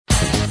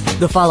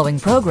The following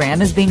program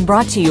is being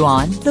brought to you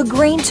on the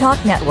Green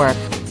Talk Network.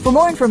 For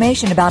more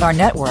information about our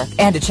network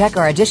and to check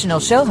our additional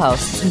show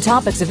hosts and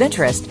topics of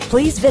interest,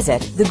 please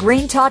visit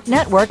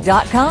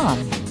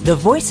thegreentalknetwork.com. The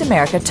Voice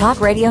America Talk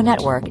Radio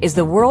Network is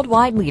the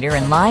worldwide leader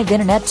in live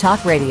Internet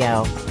talk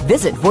radio.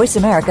 Visit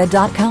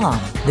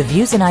voiceamerica.com. The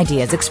views and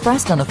ideas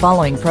expressed on the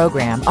following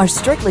program are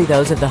strictly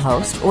those of the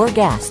host or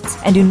guests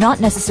and do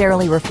not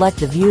necessarily reflect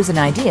the views and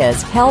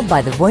ideas held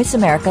by the Voice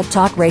America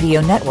Talk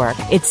Radio Network,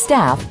 its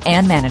staff,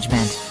 and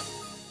management.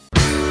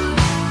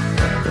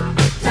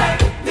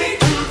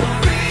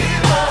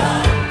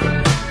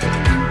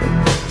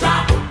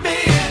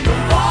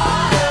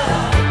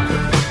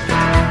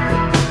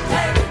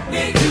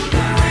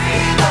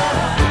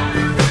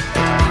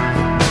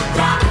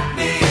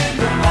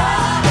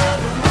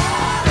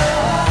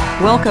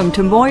 Welcome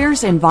to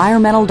Moyer's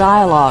Environmental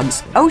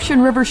Dialogues,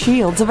 Ocean River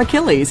Shields of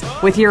Achilles,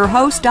 with your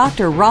host,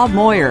 Dr. Rob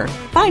Moyer.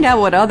 Find out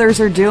what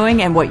others are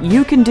doing and what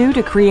you can do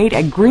to create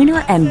a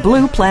greener and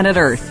blue planet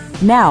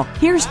Earth. Now,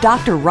 here's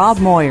Dr. Rob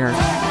Moyer.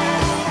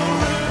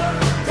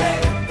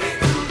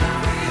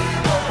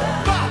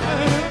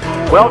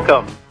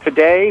 Welcome.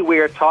 Today we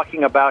are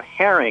talking about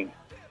herring.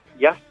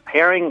 Yes,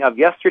 herring of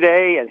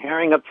yesterday and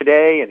herring of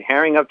today and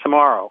herring of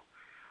tomorrow.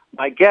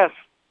 My guests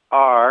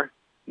are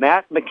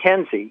Matt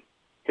McKenzie,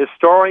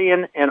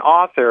 historian and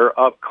author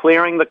of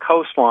Clearing the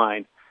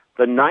Coastline,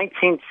 the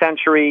 19th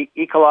Century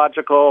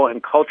Ecological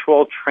and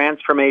Cultural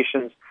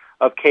Transformations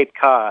of Cape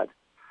Cod.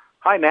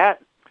 Hi,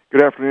 Matt.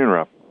 Good afternoon,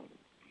 Rob.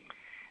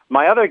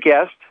 My other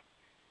guest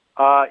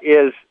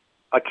is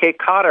a Cape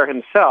Codder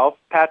himself.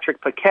 Patrick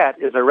Paquette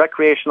is a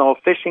recreational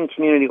fishing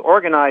community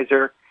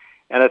organizer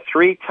and a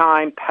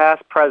 3-time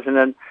past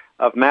president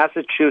of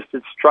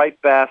Massachusetts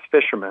Striped Bass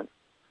Fishermen.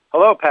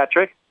 Hello,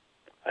 Patrick.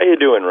 How you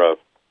doing, Rob?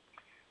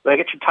 Did I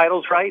get your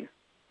titles right?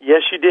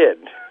 Yes, you did.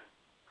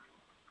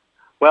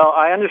 Well,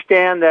 I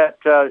understand that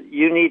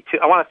you need to...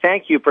 I want to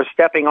thank you for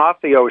stepping off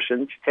the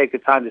ocean to take the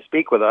time to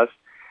speak with us.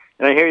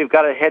 And I hear you've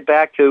got to head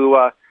back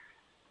to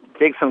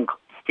dig some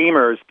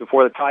steamers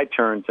before the tide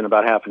turns in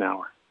about half an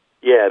hour.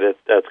 Yeah,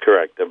 that's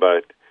correct.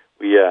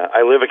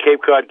 I live a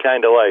Cape Cod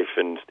kind of life,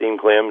 and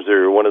steamed clams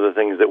are one of the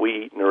things that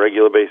we eat on a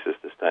regular basis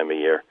this time of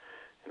year.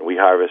 And we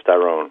harvest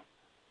our own.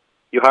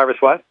 You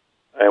harvest what?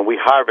 And we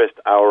harvest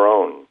our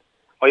own.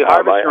 Oh, you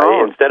harvest your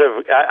own?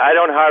 I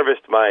don't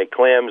harvest my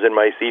clams and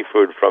my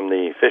seafood from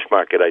the fish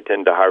market. I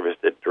tend to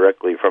harvest it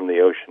directly from the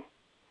ocean.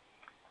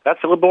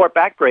 That's a little more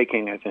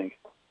backbreaking, I think.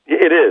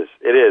 It is.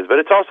 But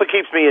it also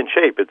keeps me in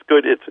shape. It's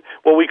good. It's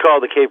what we call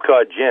the Cape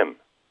Cod gym.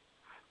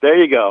 There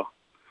you go.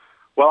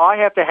 Well, I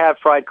have to have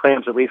fried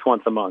clams at least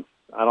once a month.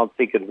 I don't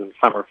think it's a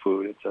summer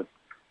food. It's a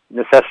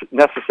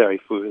necessary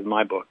food in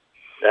my book.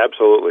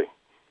 Absolutely.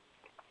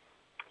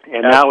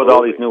 And now with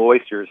all these new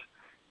oysters,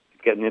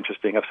 it's getting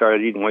interesting. I've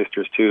started eating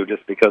oysters too,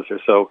 just because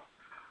there's so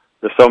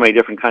many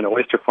different kind of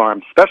oyster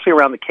farms, especially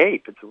around the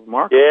Cape. It's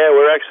remarkable. Yeah,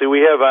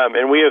 we have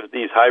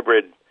these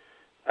hybrid,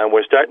 and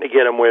we're starting to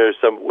get them where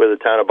the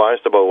town of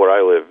Barnstable, where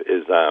I live,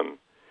 is.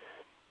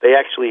 They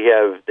actually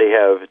have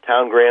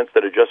town grants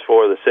that are just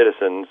for the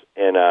citizens,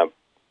 and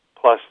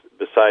plus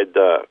beside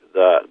the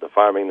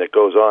farming that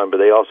goes on, but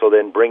they also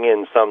then bring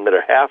in some that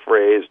are half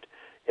raised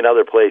in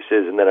other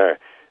places, and then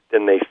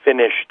they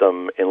finish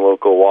them in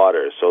local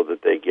water so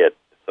that they get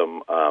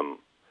some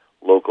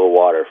local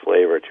water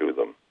flavor to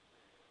them.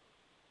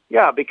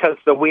 Yeah, because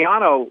the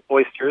Wiano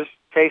oysters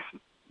taste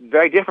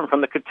very different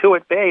from the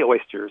Cotuit Bay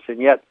oysters,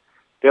 and yet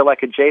they're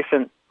like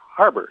adjacent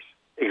harbors.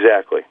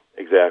 Exactly.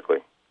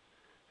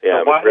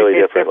 Yeah, so it's really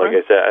different. Like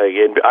I said,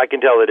 I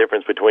can tell the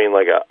difference between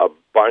like a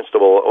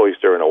Barnstable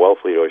oyster and a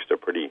Wellfleet oyster.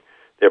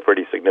 They're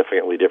pretty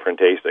significantly different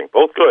tasting.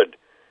 Both good,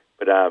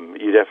 but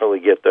you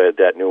definitely get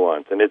that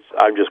nuance. And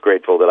I'm just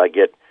grateful that I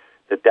get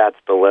that's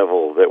the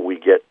level that we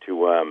get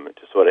to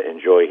sort of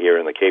enjoy here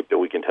in the Cape, that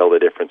we can tell the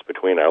difference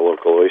between our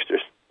local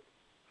oysters.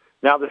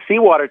 Now the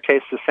seawater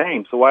tastes the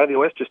same, so why do the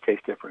oysters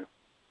taste different?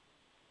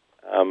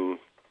 I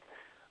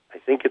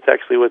think it's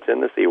actually what's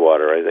in the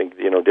seawater. I think,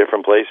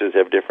 different places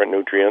have different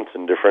nutrients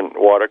and different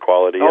water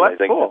quality, and I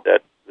think cool.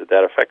 that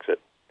affects it.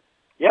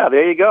 Yeah,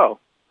 there you go.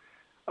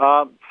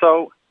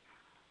 So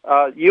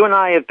you and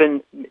I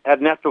have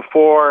met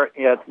before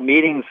at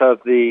meetings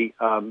of the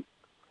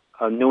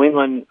New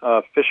England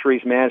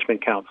Fisheries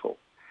Management Council,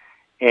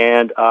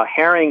 and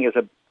herring is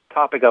a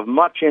topic of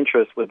much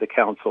interest with the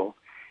council.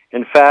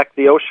 In fact,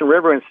 the Ocean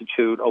River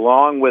Institute,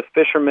 along with a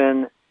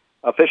fisherman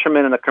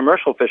and a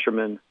commercial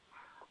fisherman,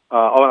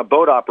 on a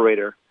boat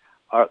operator,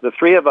 the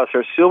three of us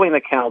are suing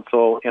the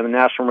council and the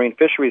National Marine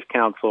Fisheries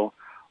Council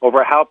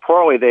over how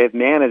poorly they have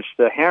managed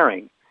the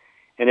herring.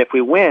 And if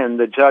we win,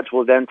 the judge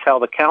will then tell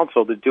the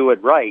council to do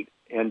it right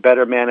and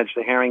better manage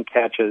the herring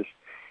catches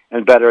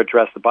and better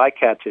address the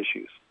bycatch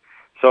issues.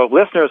 So if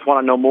listeners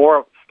want to know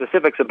more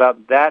specifics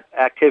about that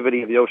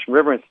activity of the Ocean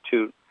River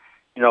Institute,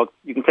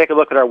 you can take a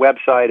look at our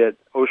website at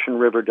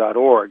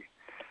oceanriver.org.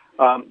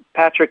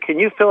 Patrick, can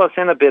you fill us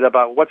in a bit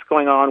about what's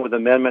going on with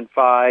Amendment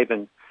 5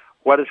 and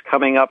what is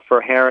coming up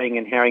for herring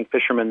and herring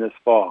fishermen this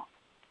fall?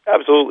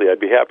 Absolutely, I'd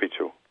be happy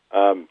to.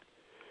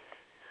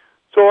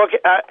 So, okay,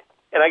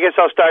 and I guess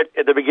I'll start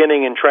at the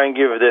beginning and try and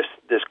give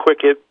this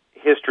quick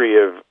history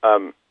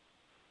of.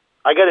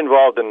 I got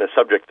involved in the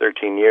subject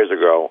 13 years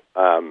ago,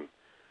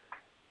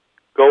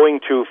 going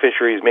to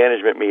fisheries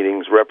management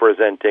meetings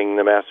representing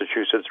the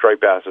Massachusetts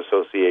Striped Bass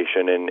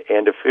Association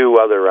and a few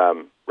other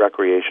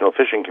recreational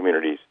fishing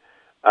communities,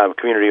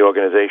 community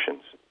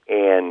organizations.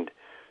 And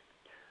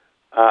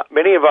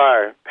many of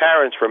our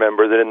parents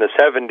remember that in the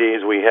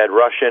 70s we had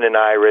Russian and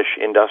Irish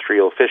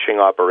industrial fishing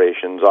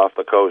operations off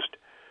the coast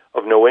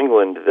of New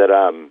England that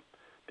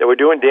were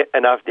doing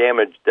enough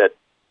damage that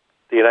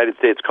the United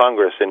States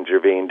Congress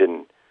intervened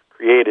and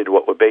created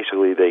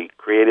they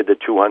created the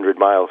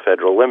 200-mile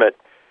federal limit,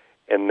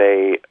 and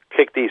they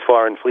kicked these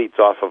foreign fleets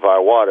off of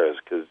our waters.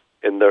 The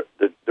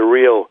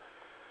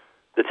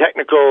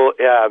technical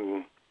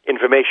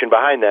information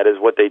behind that is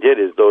what they did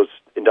is those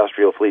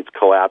industrial fleets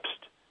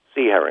collapsed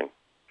sea herring.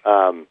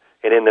 And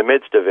in the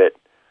midst of it,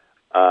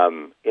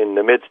 in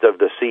the midst of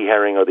the sea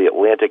herring or the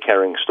Atlantic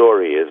herring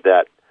story, is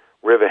that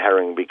river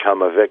herring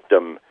become a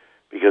victim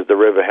because the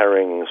river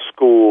herring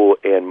school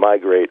and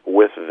migrate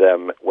with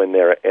them when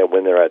they're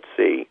at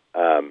sea.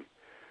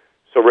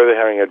 So river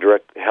herring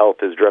health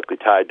is directly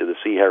tied to the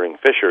sea herring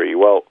fishery.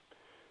 Well,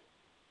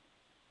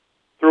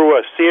 through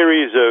a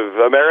series of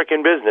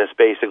American business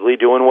basically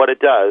doing what it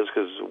does,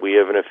 because we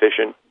have an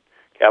efficient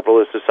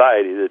capitalist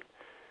society that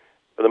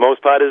for the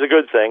most part is a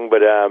good thing,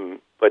 but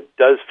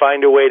does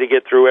find a way to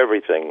get through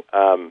everything.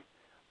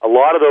 A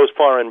lot of those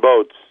foreign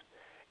boats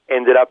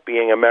ended up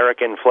being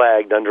American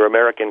flagged under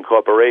American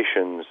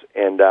corporations,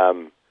 and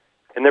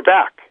they're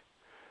back.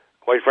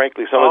 Quite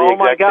frankly, some of the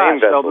exact same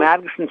vessels. So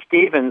Madison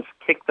Stevens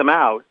kicked them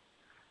out,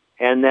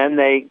 and then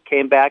they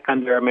came back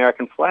under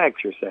American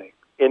flags. You're saying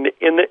in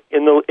the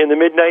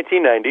mid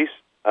 1990s,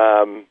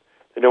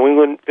 the New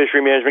England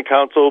Fishery Management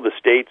Council, the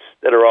states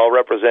that are all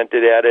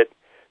represented at it,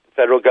 the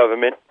federal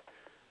government,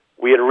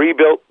 we had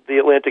rebuilt the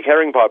Atlantic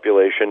herring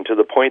population to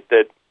the point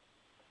that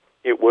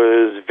it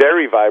was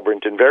very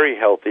vibrant and very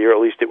healthy, or at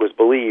least it was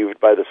believed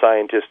by the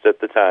scientists at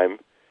the time,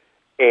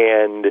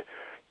 and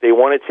they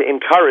wanted to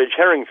encourage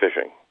herring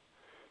fishing,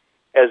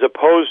 as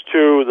opposed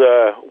to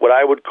what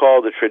I would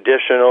call the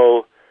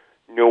traditional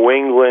New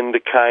England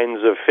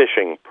kinds of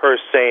fishing,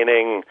 purse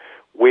seining,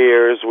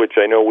 weirs, which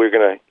I know we're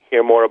going to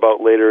hear more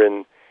about later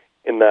in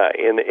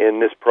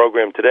this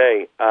program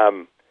today.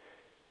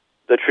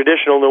 The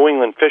traditional New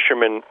England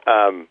fisherman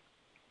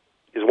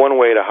is one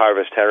way to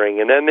harvest herring,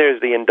 and then there's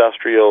the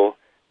industrial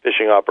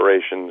fishing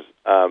operations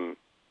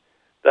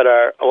that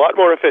are a lot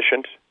more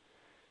efficient,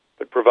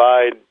 but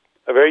provide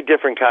a very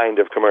different kind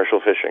of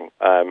commercial fishing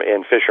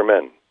and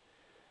fishermen.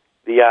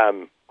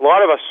 A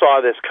lot of us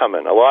saw this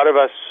coming. A lot of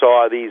us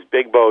saw these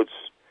big boats,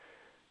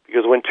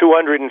 because when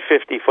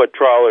 250-foot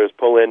trawlers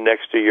pull in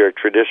next to your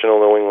traditional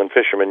New England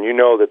fishermen, you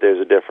know that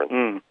there's a difference.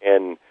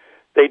 And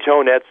they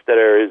tow nets that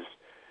are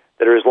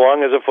as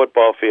long as a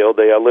football field.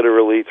 They are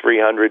literally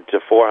 300 to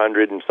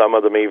 400, and some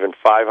of them even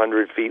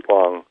 500 feet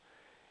long,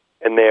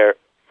 and they're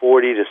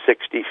 40 to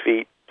 60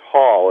 feet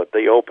tall at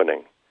the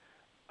opening.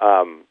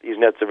 These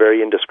nets are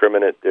very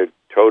indiscriminate. They're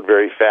towed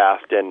very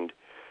fast, and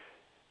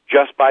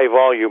just by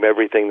volume,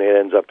 everything that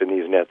ends up in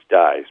these nets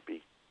dies.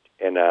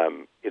 And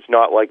it's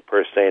not like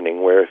purse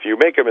seining, where if you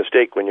make a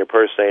mistake when you're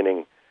purse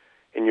seining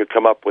and you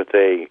come up with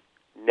a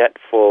net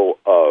full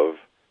of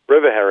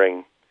river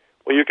herring,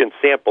 well, you can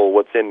sample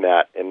what's in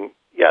that. And,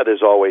 yeah,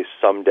 there's always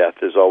some death,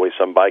 there's always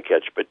some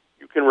bycatch, but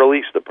you can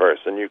release the purse,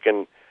 and you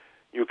can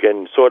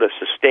sort of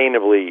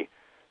sustainably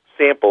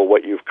sample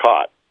what you've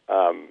caught.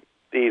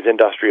 These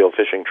industrial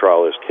fishing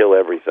trawlers kill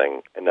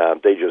everything, and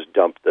they just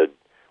dump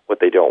what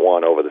they don't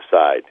want over the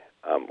side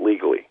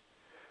legally.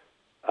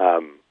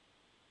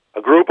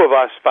 A group of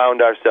us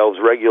found ourselves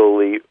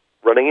regularly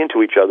running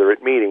into each other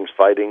at meetings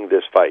fighting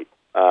this fight.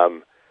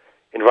 The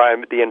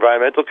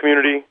environmental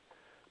community,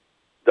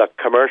 the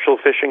commercial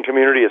fishing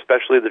community,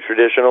 especially the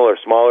traditional or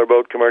smaller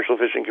boat commercial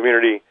fishing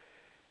community,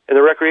 and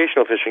the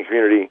recreational fishing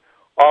community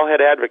all had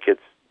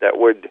advocates that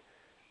would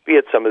be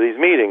at some of these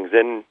meetings.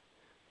 And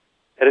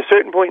at a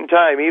certain point in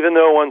time, even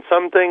though on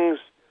some things,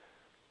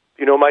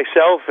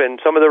 myself and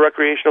some of the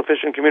recreational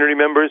fishing community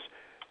members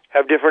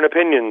have different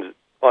opinions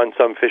on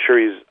some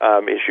fisheries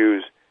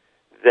issues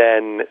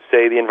than,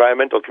 say, the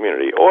environmental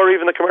community or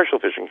even the commercial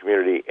fishing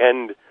community.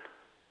 And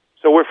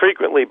so we're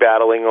frequently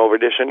battling over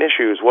different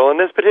issues. Well, in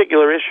this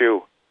particular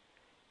issue,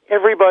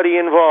 everybody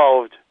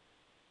involved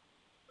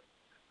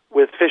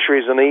with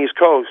fisheries on the East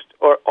Coast,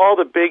 or all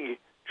the big,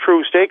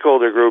 true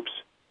stakeholder groups,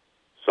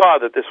 saw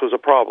that this was a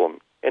problem.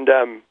 And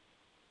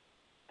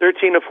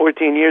 13 or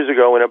 14 years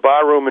ago, in a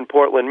bar room in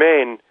Portland,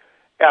 Maine,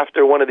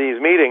 after one of these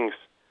meetings,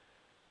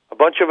 a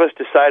bunch of us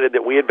decided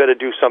that we had better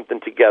do something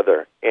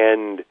together.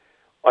 And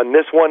on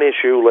this one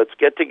issue, let's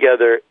get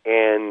together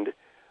and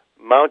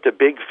mount a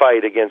big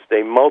fight against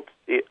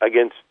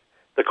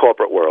the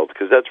corporate world,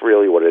 because that's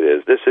really what it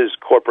is. This is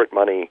corporate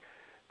money.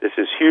 This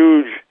is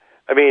huge.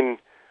 I mean,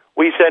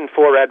 we send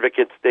 4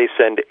 advocates, they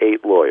send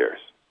 8 lawyers.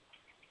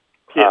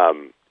 Yeah.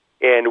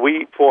 And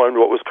we formed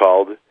what was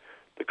called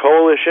the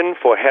Coalition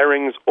for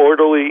Herring's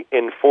Orderly,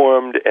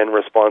 Informed, and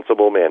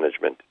Responsible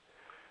Management,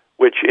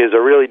 which is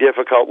a really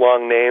difficult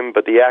long name,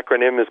 but the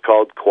acronym is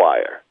called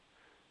CHOIR,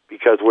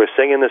 because we're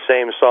singing the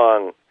same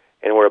song,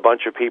 and we're a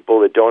bunch of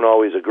people that don't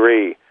always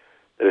agree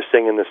that are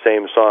singing the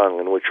same song,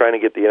 and we're trying to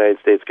get the United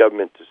States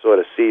government to sort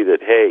of see that,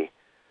 hey,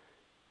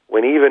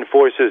 when even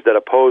forces that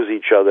oppose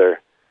each other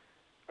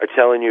are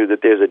telling you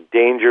that there's a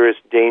dangerous,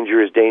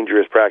 dangerous,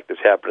 dangerous practice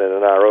happening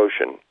in our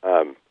ocean,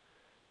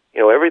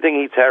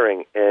 everything eats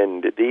herring,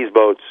 and these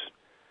boats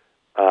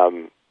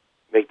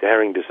make the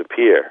herring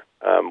disappear.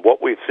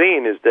 What we've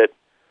seen is that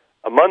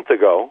a month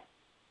ago,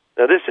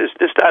 now this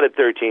started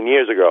 13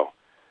 years ago,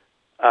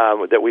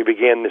 that we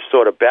began this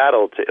sort of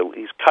battle to at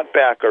least cut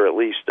back or at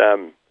least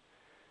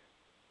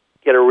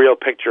get a real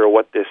picture of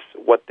what this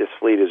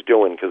fleet is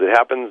doing, because it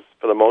happens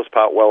for the most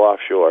part well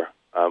offshore,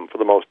 for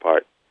the most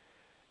part.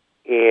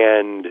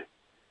 And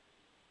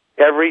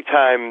every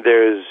time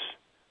there's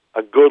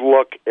a good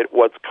look at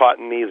what's caught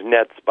in these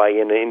nets by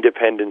an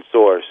independent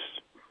source,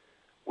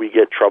 we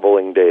get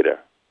troubling data.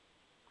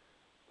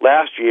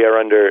 Last year,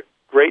 under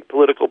great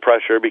political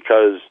pressure,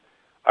 because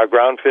our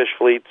groundfish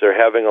fleets are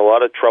having a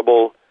lot of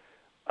trouble,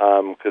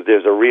 because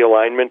there's a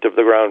realignment of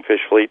the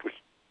groundfish fleet, which is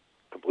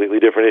a completely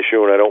different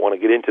issue, and I don't want to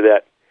get into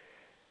that.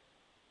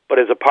 But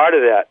as a part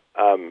of that,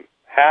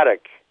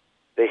 haddock,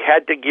 they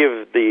had to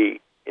give the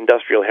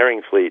industrial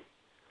herring fleet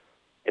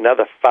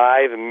another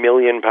 5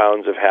 million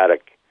pounds of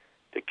haddock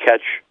to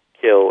catch,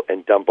 kill,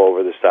 and dump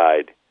over the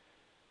side,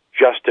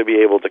 just to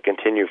be able to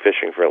continue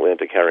fishing for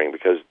Atlantic herring,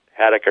 because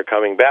haddock are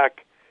coming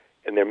back,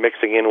 and they're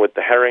mixing in with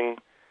the herring,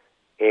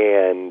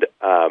 and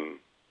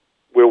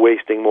we're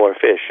wasting more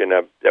fish, and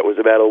that was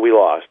a battle we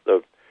lost.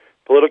 The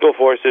political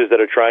forces that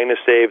are trying to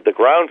save the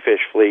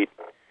groundfish fleet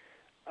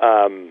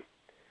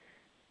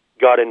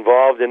got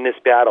involved in this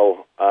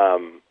battle,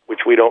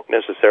 which we don't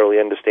necessarily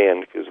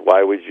understand, because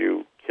why would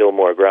you kill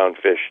more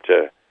groundfish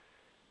to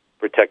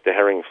protect the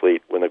herring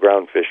fleet when the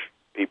groundfish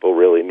people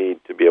really need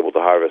to be able to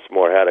harvest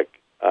more haddock?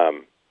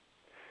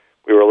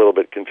 We were a little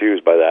bit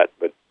confused by that,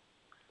 but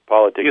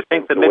politics... Do you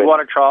think the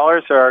midwater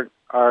trawlers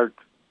are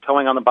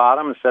towing on the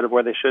bottom instead of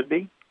where they should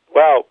be?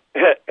 Well,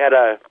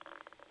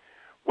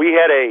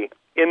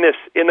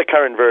 in the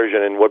current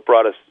version, and what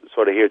brought us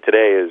sort of here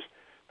today is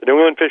the New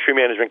England Fishery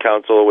Management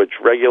Council, which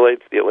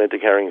regulates the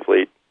Atlantic herring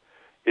fleet,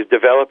 is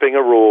developing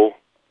a rule.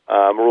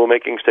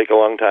 Rulemakings take a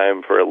long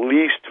time. For at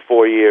least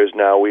 4 years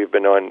now, we've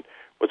been on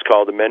what's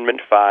called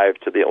Amendment 5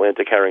 to the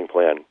Atlantic Herring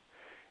Plan.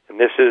 And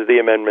this is the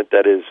amendment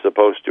that is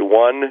supposed to,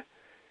 1,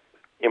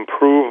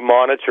 improve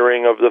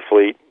monitoring of the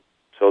fleet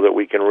so that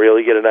we can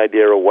really get an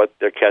idea of what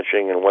they're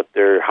catching and what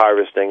they're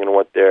harvesting and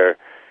what they're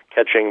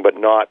catching but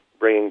not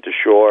bringing to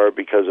shore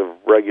because of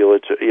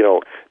regulatory,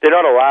 they're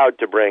not allowed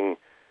to bring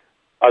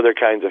other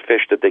kinds of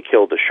fish that they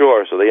kill to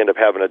shore, so they end up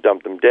having to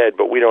dump them dead,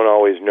 but we don't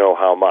always know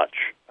how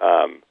much.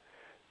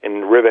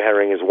 And river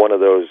herring is one of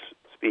those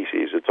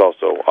species. It's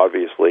also,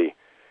 obviously,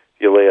 if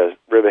you lay a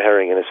river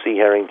herring and a sea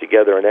herring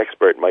together, an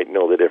expert might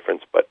know the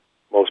difference, but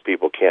most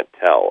people can't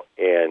tell.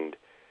 And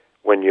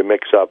when you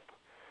mix up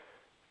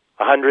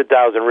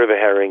 100,000 river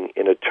herring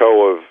in a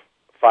tow of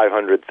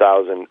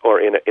 500,000,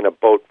 or in a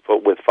boat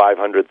with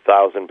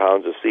 500,000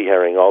 pounds of sea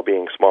herring, all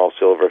being small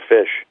silver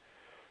fish,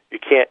 you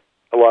can't,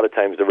 a lot of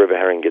times the river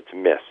herring gets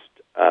missed.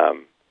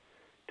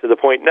 To the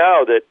point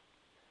now that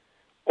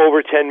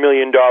over $10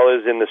 million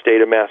in the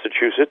state of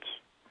Massachusetts,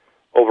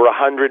 over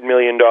 $100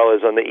 million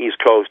on the East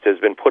Coast has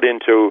been put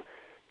into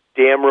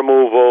dam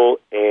removal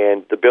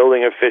and the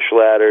building of fish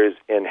ladders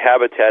and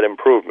habitat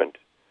improvement.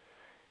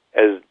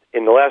 As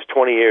in the last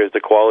 20 years,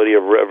 the quality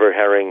of river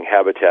herring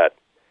habitat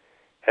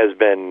has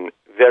been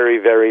very,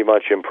 very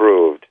much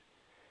improved.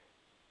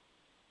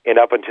 And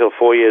up until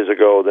 4 years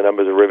ago, the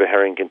numbers of river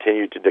herring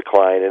continued to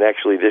decline. And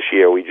actually this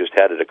year, we just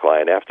had a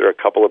decline. After a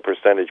couple of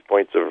percentage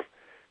points of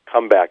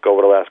comeback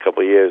over the last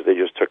couple of years, they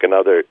just took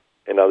another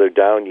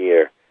down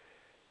year.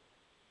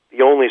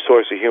 The only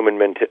source of human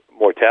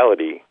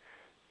mortality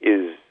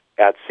is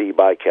at-sea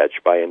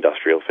bycatch by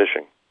industrial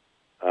fishing.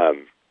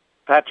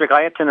 Patrick,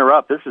 I have to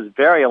interrupt. This is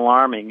very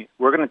alarming.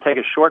 We're going to take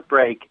a short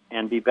break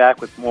and be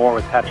back with more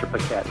with Patrick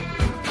Paquette.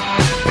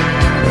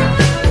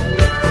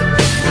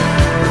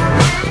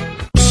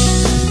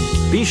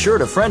 Be sure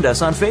to friend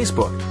us on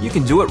Facebook. You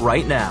can do it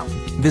right now.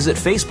 Visit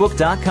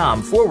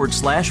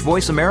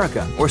Facebook.com/Voice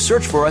America or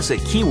search for us at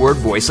keyword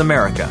Voice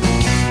America.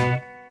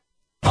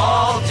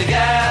 All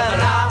together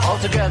now.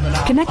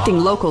 Connecting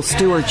local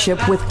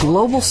stewardship with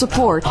global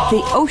support,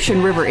 the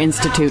Ocean River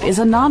Institute is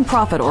a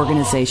nonprofit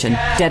organization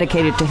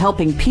dedicated to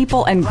helping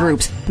people and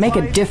groups make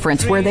a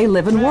difference where they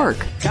live and work.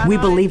 We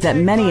believe that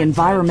many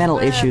environmental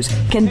issues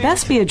can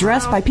best be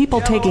addressed by people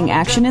taking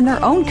action in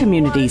their own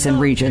communities and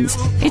regions.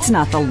 It's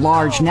not the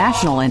large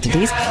national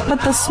entities,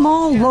 but the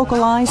small,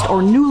 localized,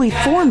 or newly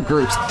formed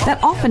groups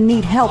that often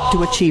need help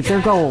to achieve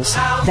their goals.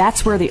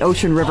 That's where the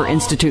Ocean River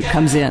Institute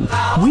comes in.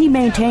 We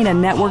maintain a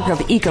network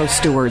of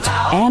eco-stewards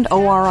and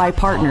ORI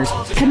partners,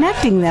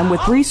 connecting them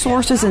with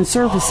resources and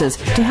services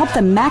to help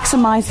them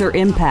maximize their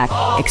impact,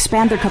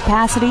 expand their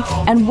capacity,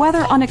 and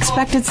weather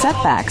unexpected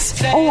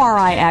setbacks.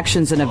 ORI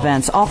actions and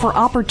events offer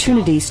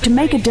opportunities to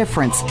make a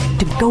difference,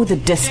 to go the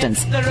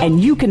distance,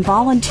 and you can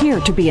volunteer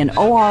to be an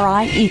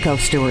ORI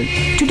eco-steward.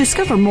 To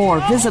discover more,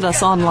 visit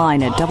us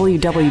online at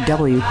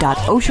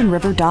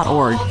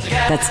www.oceanriver.org.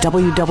 That's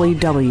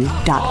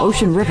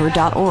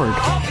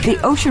www.oceanriver.org. The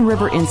Ocean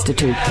River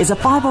Institute is a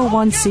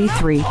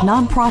 501c3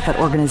 nonprofit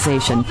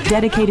organization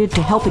dedicated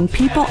to helping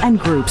people and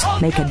groups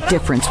make a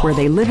difference where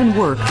they live and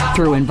work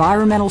through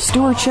environmental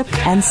stewardship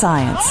and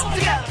science.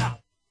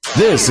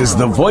 This is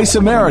the Voice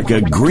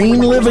America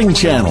Green Living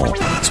Channel.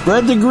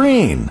 Spread the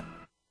green.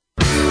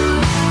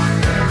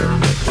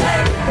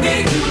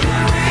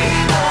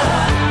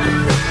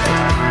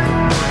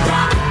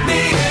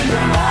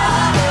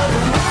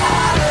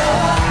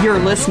 You're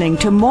listening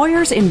to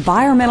Moyer's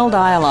Environmental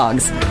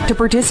Dialogues. To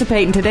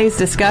participate in today's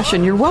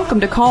discussion, you're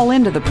welcome to call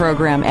into the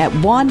program at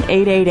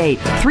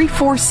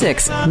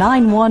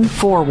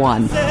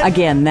 1-888-346-9141.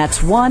 Again, that's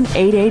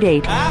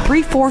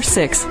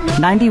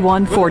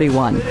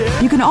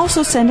 1-888-346-9141. You can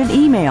also send an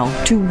email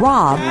to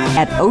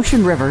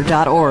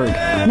rob@oceanriver.org.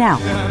 Now,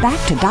 back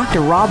to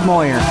Dr. Rob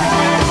Moyer.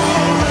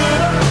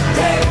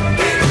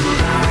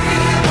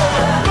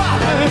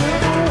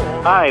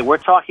 Hi, we're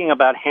talking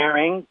about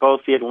herring,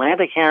 both the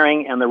Atlantic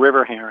herring and the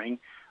river herring.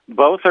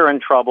 Both are in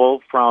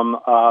trouble from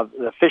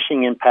the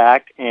fishing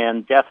impact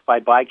and death by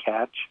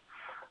bycatch.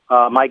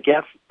 My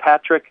guest,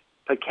 Patrick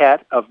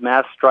Paquette of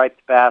Mass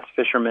Striped Bass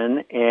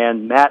Fishermen,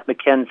 and Matt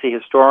McKenzie,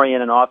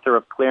 historian and author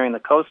of Clearing the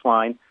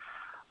Coastline.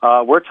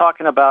 We're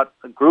talking about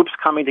groups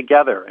coming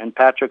together, and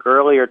Patrick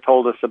earlier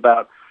told us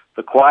about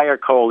the Choir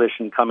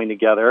Coalition coming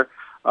together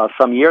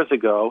some years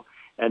ago.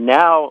 And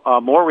now,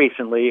 more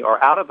recently,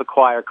 or out of the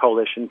Choir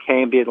Coalition,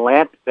 came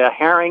the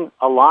Herring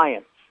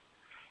Alliance.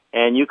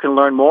 And you can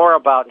learn more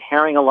about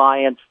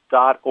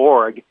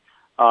herringalliance.org.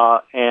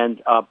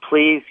 And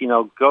please,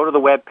 go to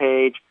the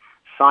webpage,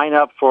 sign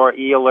up for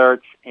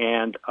e-alerts,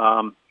 and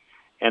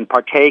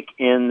partake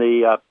in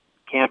the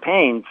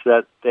campaigns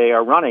that they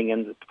are running.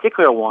 And the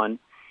particular one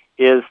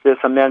is this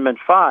Amendment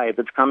 5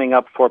 that's coming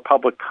up for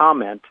public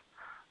comment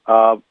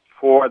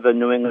for the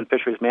New England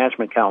Fisheries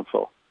Management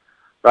Council.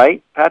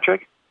 Right,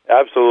 Patrick?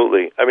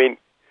 Absolutely. I mean,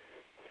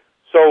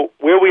 so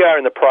where we are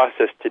in the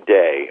process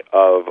today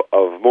of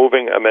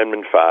moving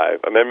Amendment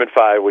 5,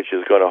 which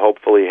is going to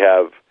hopefully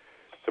have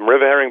some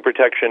river herring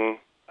protection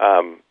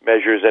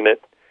measures in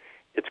it.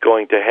 It's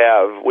going to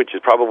have, which is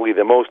probably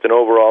the most and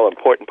overall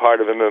important part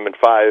of Amendment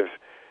 5,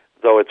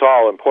 though it's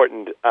all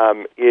important,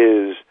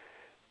 is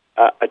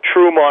a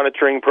true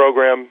monitoring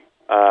program.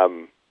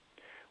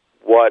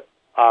 What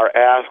our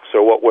asks,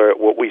 or what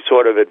we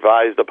sort of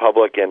advise the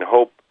public and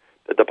hope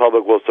that the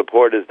public will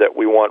support, is that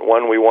we want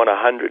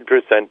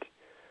 100%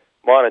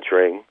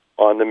 monitoring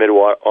on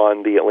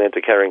the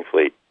Atlantic herring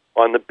fleet,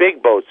 on the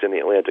big boats in the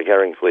Atlantic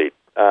herring fleet.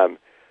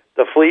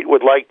 The fleet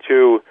would like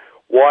to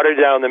water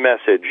down the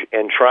message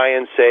and try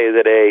and say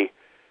that a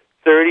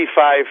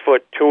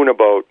 35-foot tuna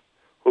boat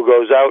who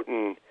goes out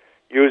and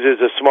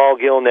uses a small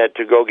gill net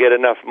to go get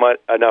enough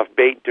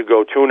bait to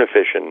go tuna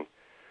fishing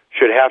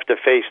should have to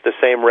face the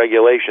same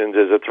regulations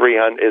as a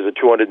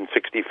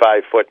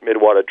 265-foot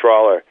midwater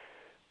trawler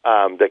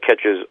that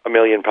catches 1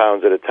 million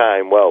pounds at a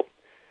time. Well,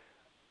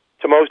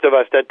 to most of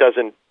us, that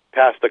doesn't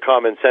pass the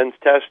common sense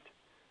test.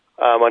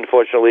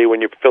 Unfortunately,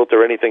 when you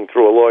filter anything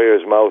through a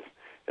lawyer's mouth,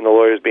 and the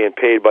lawyer's being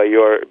paid by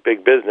your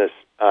big business,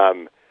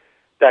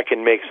 that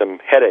can make some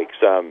headaches.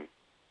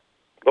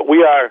 But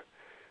we're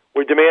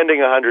demanding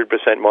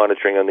 100%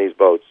 monitoring on these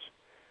boats.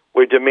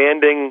 We're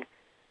demanding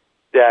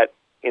that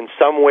in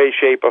some way,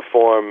 shape, or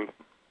form,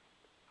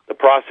 the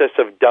process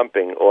of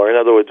dumping, or in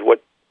other words,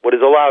 what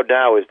is allowed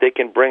now is they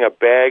can bring a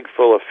bag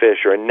full of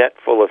fish or a net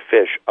full of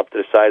fish up to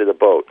the side of the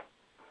boat.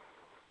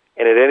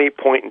 And at any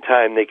point in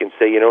time, they can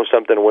say, you know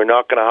something, we're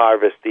not going to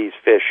harvest these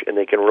fish, and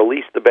they can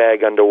release the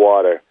bag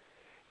underwater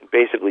and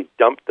basically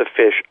dump the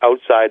fish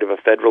outside of a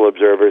federal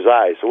observer's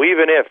eye. So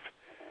even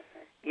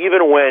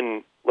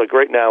when, like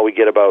right now, we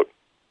get about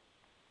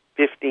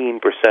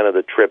 15% of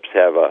the trips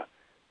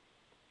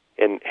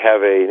and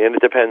it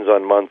depends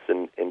on months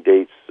and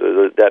dates,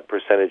 so that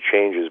percentage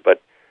changes,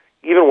 but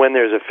even when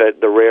there's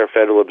the rare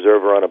federal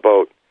observer on a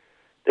boat,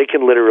 they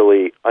can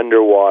literally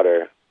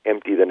underwater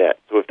empty the net.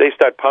 So if they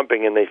start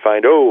pumping and they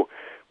find,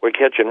 we're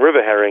catching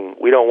river herring,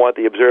 we don't want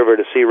the observer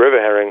to see river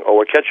herring, or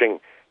we're catching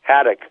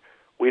haddock,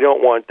 we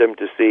don't want them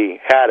to see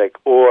haddock,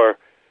 or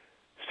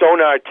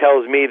sonar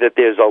tells me that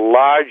there's a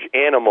large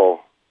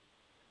animal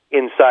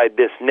inside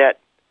this net,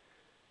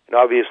 and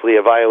obviously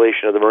a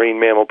violation of the Marine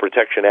Mammal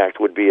Protection Act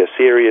would be a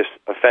serious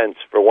offense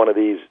for one of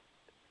these.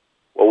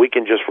 Well, we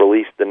can just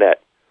release the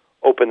net,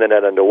 open the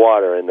net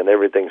underwater, and then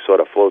everything sort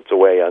of floats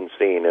away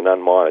unseen and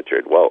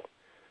unmonitored. Well,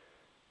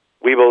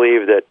 we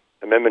believe that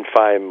Amendment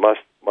 5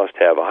 must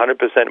have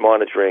 100%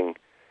 monitoring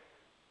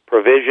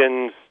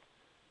provisions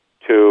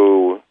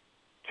to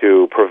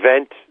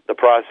prevent the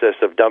process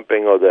of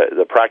dumping, or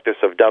the practice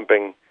of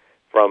dumping,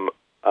 from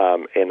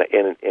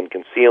and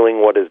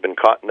concealing what has been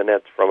caught in the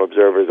nets from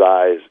observers'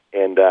 eyes,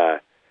 and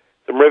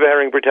some river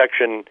herring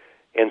protection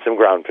and some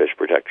groundfish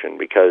protection,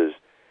 because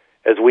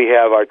as we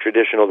have our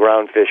traditional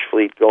groundfish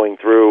fleet going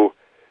through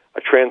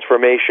a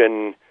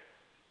transformation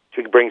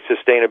to bring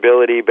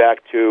sustainability back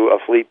to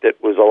a fleet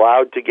that was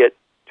allowed to get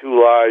too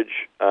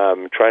large,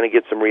 trying to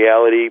get some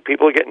reality.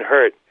 People are getting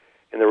hurt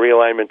in the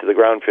realignment to the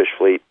groundfish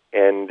fleet,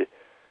 and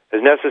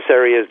as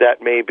necessary as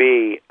that may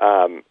be,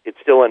 it's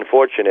still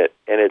unfortunate,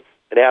 and it's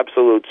an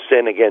absolute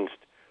sin against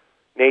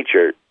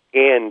nature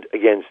and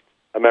against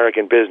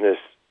American business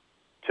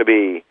to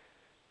be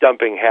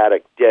dumping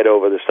haddock dead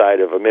over the side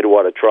of a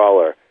midwater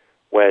trawler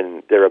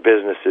when there are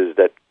businesses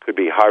that could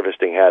be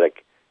harvesting haddock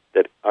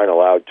that aren't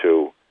allowed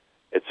to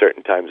at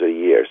certain times of the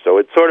year. So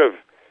it's sort of,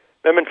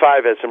 Amendment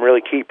 5 has some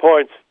really key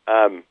points.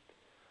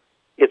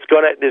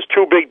 There's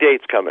two big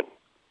dates coming.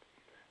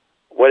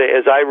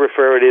 As I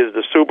refer it is,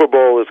 the Super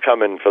Bowl is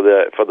coming for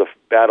the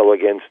battle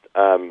against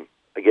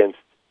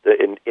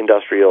the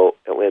industrial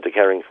Atlantic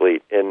herring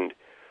fleet. And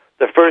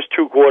the first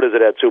two quarters of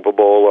that Super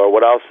Bowl, or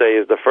what I'll say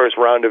is the first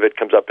round of it,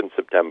 comes up in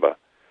September.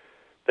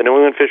 The New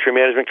England Fishery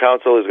Management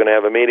Council is going to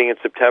have a meeting in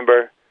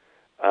September.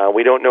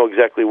 We don't know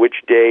exactly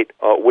which date,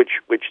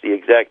 which the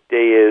exact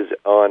day is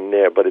on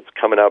there, but it's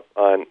coming up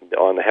on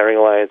the Herring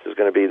Alliance. Is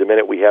going to be the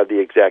minute we have the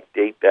exact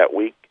date that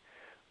week.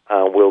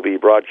 We'll be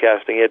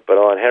broadcasting it. But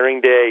on Herring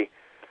Day,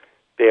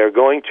 they are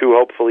going to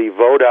hopefully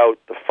vote out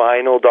the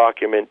final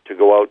document to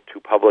go out to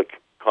public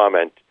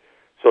comment,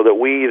 so that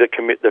we,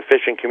 the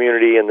fishing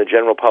community and the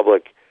general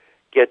public,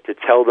 get to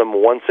tell them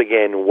once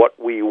again what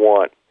we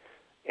want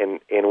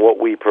and what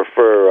we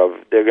prefer.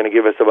 They're going to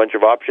give us a bunch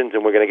of options,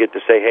 and we're going to get to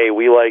say, hey,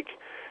 we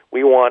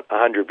want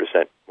 100%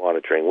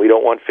 monitoring. We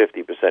don't want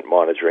 50%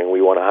 monitoring.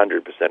 We want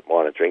 100%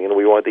 monitoring, and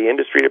we want the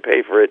industry to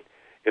pay for it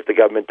if the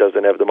government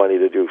doesn't have the money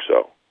to do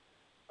so.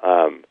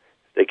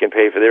 They can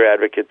pay for their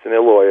advocates and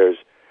their lawyers.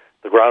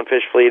 The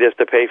groundfish fleet has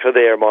to pay for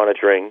their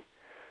monitoring.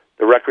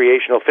 The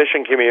recreational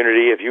fishing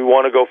community, if you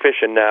want to go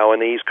fishing now on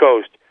the East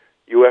Coast,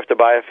 you have to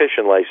buy a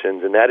fishing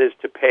license, and that is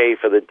to pay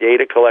for the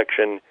data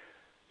collection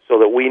so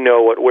that we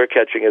know what we're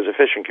catching as a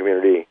fishing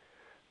community.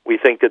 We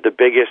think that the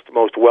biggest,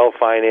 most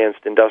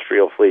well-financed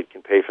industrial fleet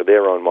can pay for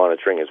their own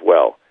monitoring as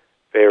well.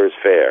 Fair is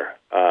fair.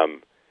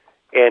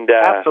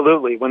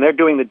 Absolutely. When they're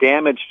doing the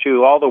damage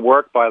to all the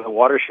work by the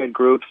watershed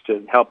groups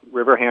to help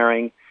river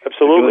herring,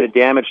 absolutely, doing the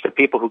damage to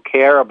people who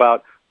care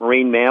about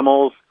marine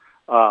mammals,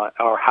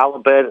 or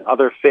halibut,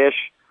 other fish.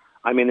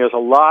 I mean, there's a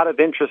lot of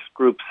interest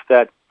groups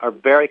that are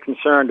very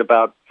concerned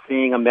about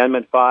seeing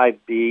Amendment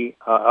 5 be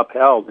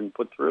upheld and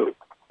put through.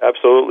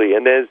 Absolutely.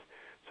 And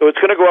so it's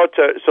going to go out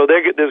to, so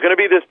there's going to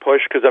be this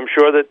push, because I'm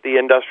sure that the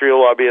industrial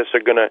lobbyists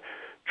are going to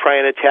try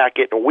and attack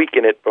it and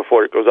weaken it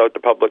before it goes out to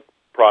public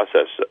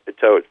process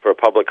for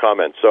public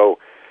comment. So,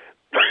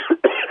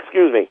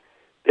 excuse me,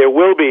 there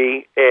will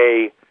be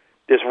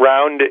this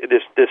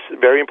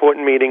very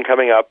important meeting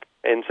coming up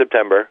in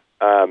September.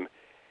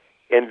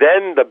 And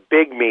then the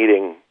big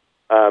meeting,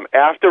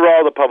 after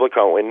all the public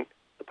comment,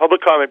 the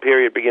public comment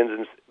period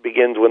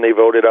begins when they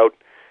voted out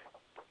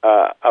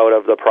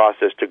of the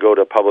process to go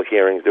to public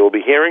hearings. There will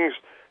be hearings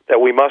that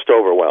we must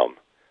overwhelm.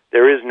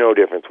 There is no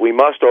difference. We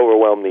must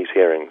overwhelm these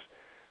hearings.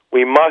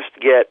 We must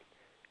get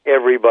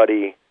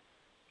everybody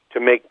to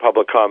make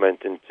public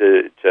comment and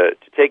to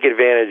take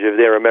advantage of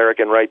their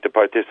American right to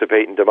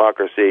participate in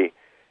democracy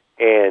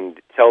and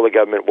tell the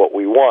government what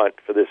we want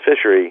for this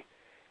fishery.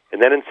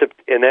 And then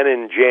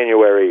in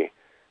January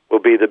will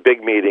be the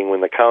big meeting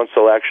when the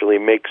council actually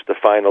makes the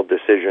final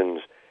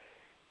decisions.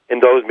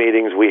 In those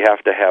meetings, we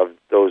have to have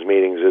those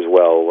meetings as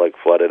well, like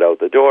flooded out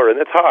the door. And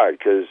it's hard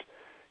because,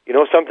 you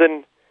know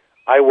something,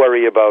 I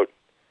worry about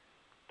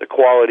the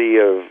quality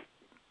of,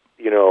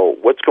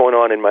 what's going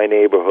on in my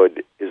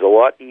neighborhood is a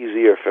lot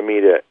easier for me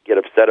to get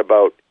upset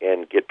about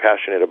and get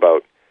passionate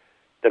about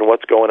than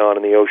what's going on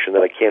in the ocean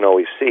that I can't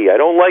always see. I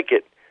don't like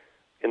it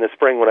in the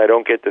spring when I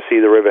don't get to see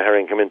the river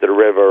herring come into the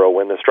river, or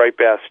when the striped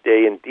bass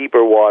stay in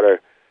deeper water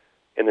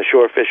and the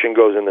shore fishing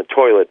goes in the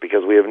toilet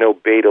because we have no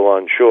bait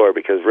along shore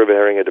because river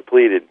herring are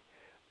depleted,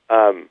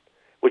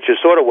 which is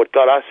sort of what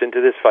got us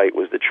into this fight,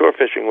 was that shore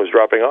fishing was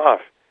dropping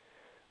off.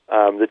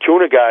 The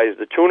tuna guys,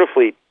 the tuna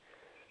fleet,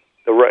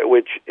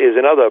 which is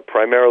another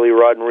primarily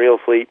rod and reel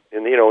fleet,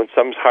 and in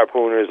some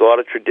harpooners, a lot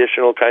of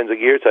traditional kinds of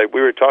gear type.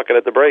 We were talking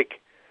at the break.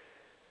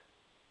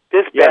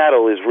 This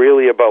battle is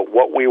really about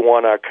what we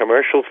want our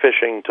commercial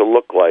fishing to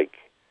look like.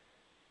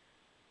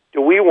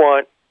 Do we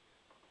want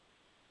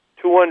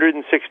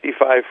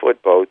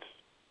 265-foot boats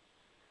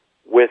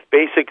with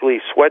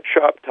basically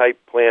sweatshop-type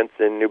plants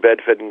in New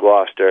Bedford and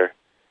Gloucester?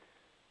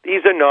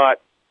 These are not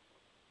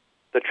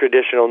the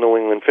traditional New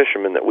England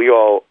fishermen that we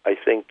all, I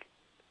think,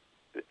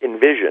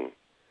 envision.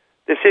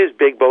 This is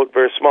big boat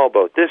versus small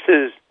boat.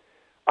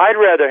 I'd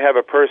rather have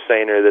a purse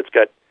seiner that's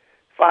got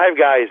 5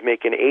 guys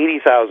making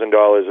 $80,000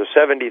 or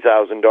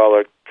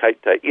 $70,000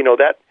 kite type.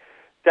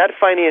 That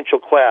financial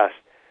class,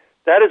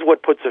 that is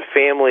what puts a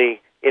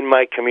family in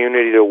my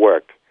community to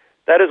work.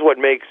 That is what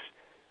makes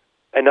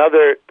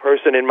another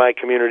person in my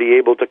community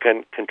able to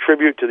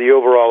contribute to the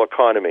overall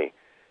economy.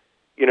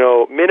 You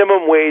know,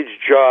 minimum wage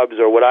jobs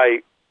are what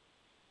I,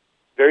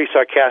 very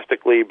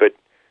sarcastically, but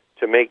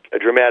to make a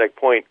dramatic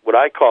point, what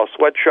I call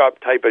sweatshop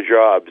type of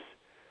jobs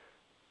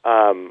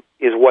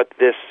is what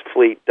this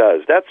fleet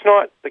does. That's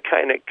not the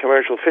kind of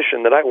commercial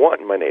fishing that I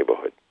want in my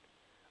neighborhood.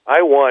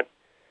 I want,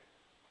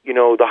 you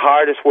know, the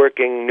hardest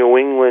working New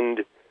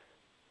England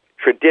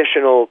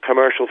traditional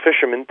commercial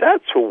fishermen.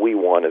 That's who we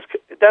want.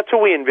 That's who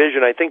we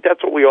envision. I think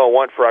that's what we all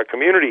want for our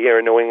community here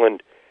in New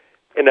England.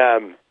 And I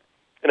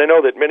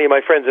know that many of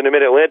my friends in the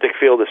Mid-Atlantic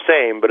feel the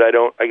same, but I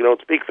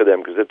don't speak for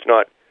them because it's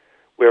not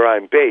where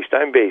I'm based.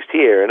 I'm based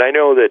here, and I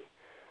know that,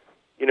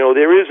 you know,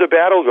 there is a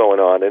battle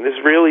going on, and this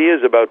really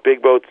is about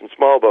big boats and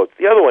small boats.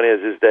 The other one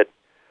is that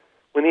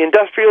when the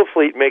industrial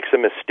fleet makes a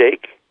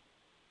mistake,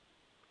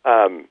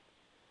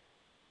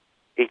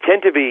 they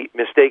tend to be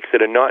mistakes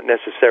that are not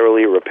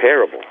necessarily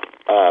repairable.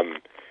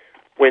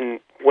 When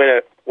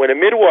a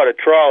midwater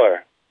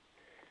trawler,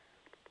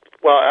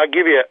 well, I'll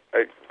give you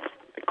a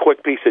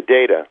quick piece of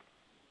data.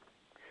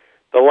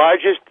 The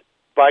largest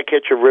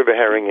bycatch of river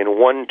herring in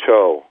one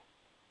tow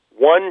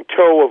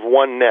of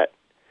one net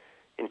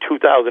in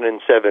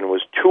 2007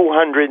 was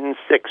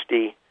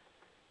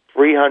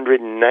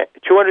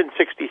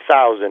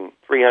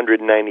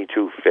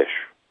 260,392 fish.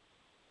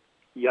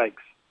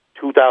 Yikes.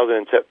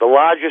 2007, the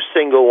largest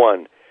single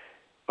one.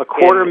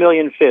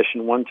 250,000 fish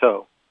in one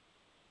tow.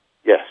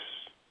 Yes.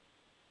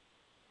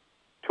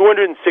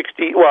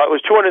 260. Well, it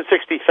was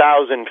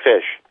 260,000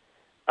 fish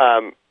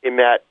in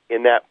that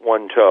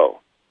one tow.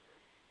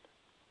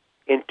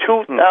 In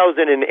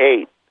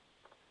 2008,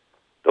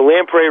 the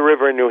Lamprey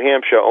River in New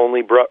Hampshire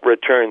only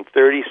returned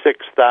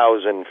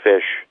 36,000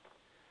 fish.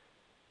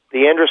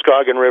 The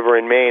Androscoggin River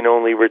in Maine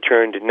only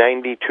returned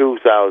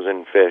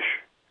 92,000 fish.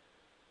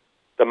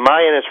 The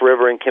Myanus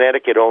River in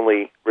Connecticut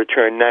only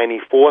returned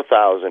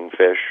 94,000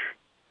 fish.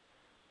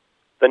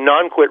 The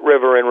Nonquit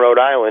River in Rhode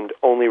Island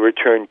only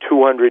returned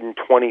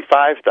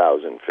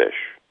 225,000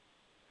 fish.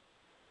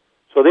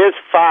 So there's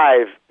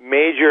 5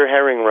 major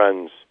herring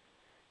runs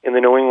in the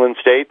New England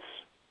states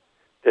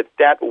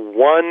that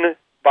one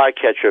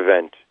bycatch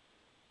event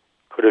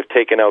could have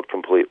taken out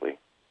completely.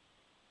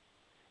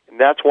 And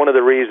that's one of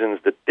the reasons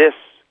that this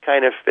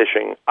kind of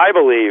fishing, I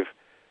believe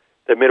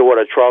that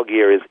midwater trawl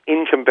gear is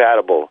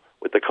incompatible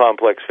with the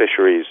complex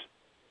fisheries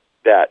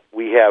that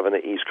we have on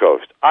the East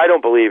Coast. I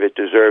don't believe it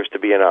deserves to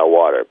be in our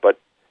water, but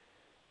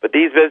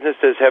these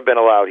businesses have been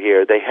allowed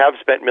here. They have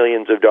spent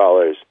millions of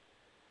dollars.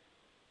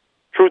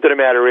 Truth of the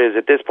matter is,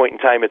 at this point in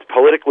time, it's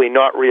politically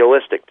not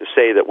realistic to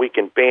say that we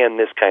can ban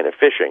this kind of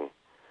fishing.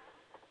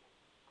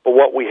 But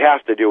what we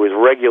have to do is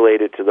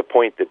regulate it to the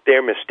point that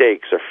their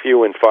mistakes are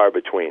few and far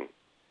between.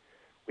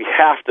 We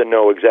have to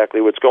know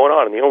exactly what's going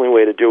on, and the only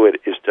way to do it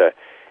is to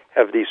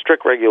have these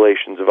strict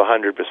regulations of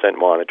 100%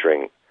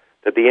 monitoring,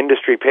 that the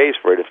industry pays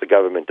for it if the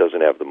government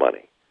doesn't have the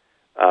money.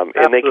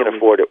 And they can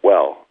afford it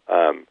well.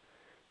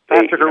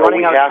 Patrick, we're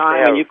running out of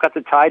time, and you've got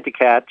the tide to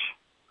catch.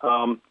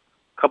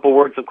 Couple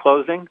words of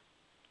closing?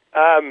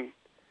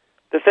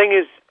 The thing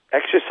is,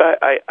 exercise.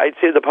 I'd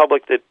say to the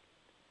public that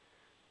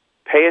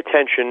pay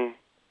attention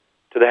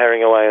to the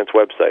Herring Alliance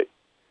website.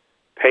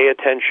 Pay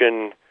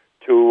attention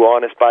to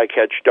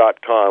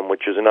honestbycatch.com,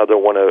 which is another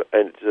one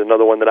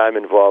that I'm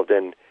involved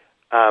in.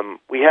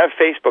 We have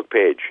Facebook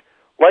page.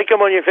 Like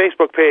them on your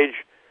Facebook page.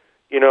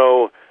 You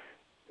know,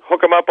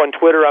 hook them up on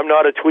Twitter. I'm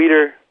not a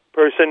tweeter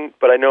person,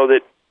 but I know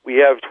that we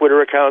have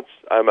Twitter accounts.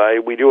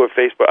 We do a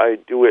Facebook. I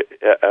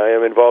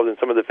am involved in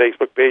some of the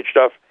Facebook page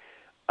stuff.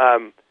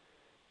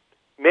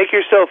 Make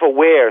yourself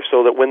aware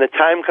so that when the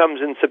time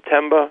comes in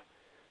September,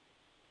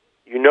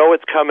 you know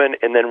it's coming,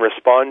 and then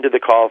respond to the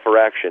call for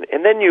action,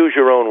 and then use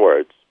your own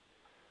words.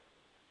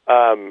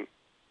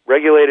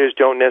 Regulators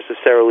don't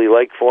necessarily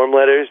like form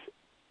letters,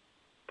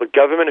 but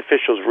government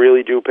officials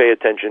really do pay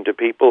attention to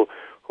people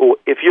who,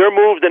 if you're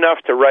moved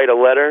enough to write a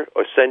letter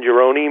or send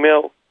your own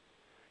email,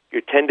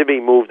 you tend to be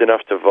moved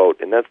enough to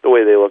vote, and that's the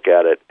way they look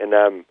at it. And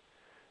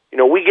you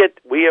know, we have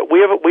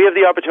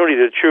the opportunity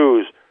to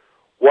choose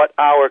what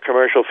our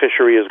commercial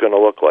fishery is going to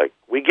look like.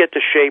 We get to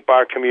shape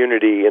our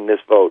community in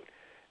this vote,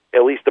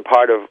 at least a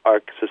part of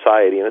our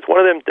society. And it's one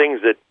of them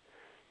things that,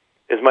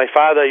 as my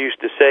father used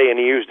to say, and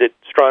he used it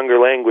stronger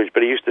language,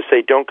 but he used to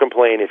say, don't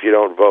complain if you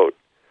don't vote.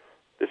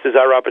 This is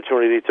our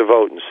opportunity to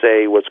vote and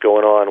say what's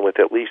going on with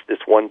at least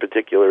this one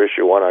particular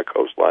issue on our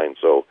coastline.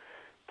 So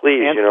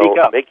please,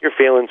 make your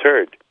feelings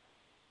heard.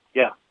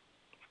 Yeah,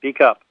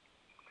 speak up.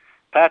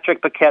 Patrick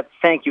Paquette,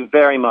 thank you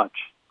very much.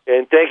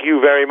 And thank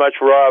you very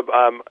much, Rob.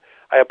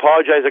 I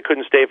apologize I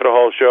couldn't stay for the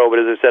whole show, but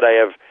as I said, I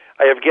have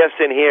guests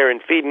in here,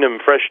 and feeding them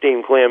fresh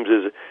steamed clams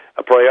is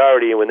a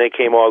priority. And when they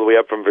came all the way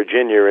up from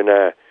Virginia,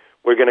 and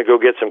we're going to go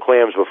get some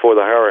clams before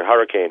the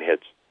hurricane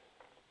hits.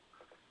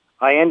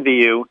 I envy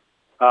you.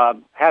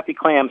 Happy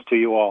clams to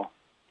you all.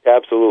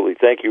 Absolutely.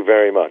 Thank you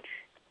very much.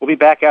 We'll be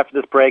back after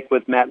this break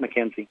with Matt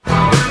McKenzie.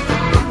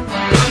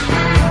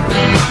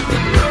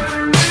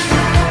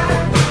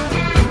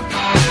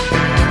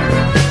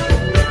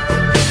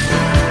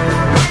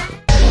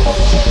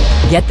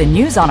 Get the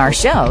news on our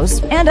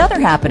shows and other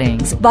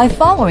happenings by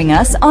following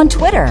us on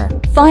Twitter.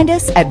 Find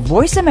us at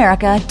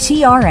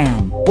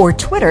VoiceAmericaTRN or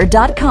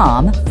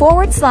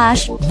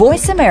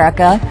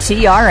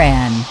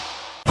twitter.com/VoiceAmericaTRN.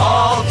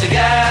 All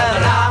together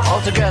now, all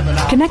together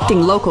now.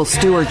 Connecting local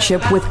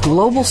stewardship with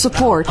global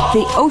support,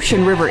 the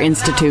Ocean River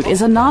Institute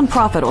is a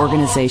nonprofit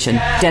organization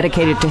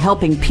dedicated to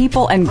helping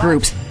people and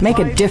groups make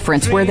a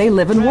difference where they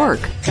live and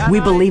work. We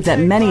believe that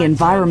many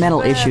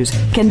environmental issues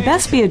can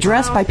best be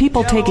addressed by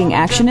people taking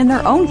action in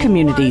their own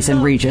communities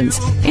and regions.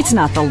 It's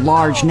not the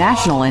large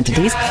national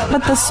entities,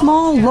 but the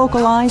small,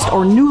 localized,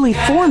 or newly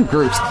formed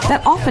groups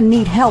that often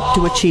need help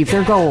to achieve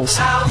their goals.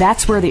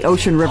 That's where the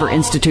Ocean River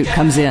Institute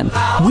comes in.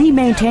 We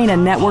maintain a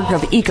network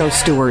of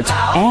eco-stewards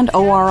and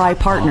ORI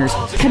partners,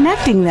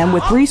 connecting them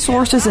with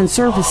resources and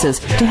services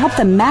to help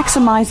them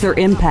maximize their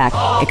impact,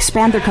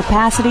 expand their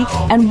capacity,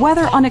 and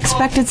weather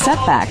unexpected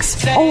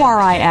setbacks.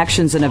 ORI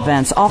actions and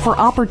events offer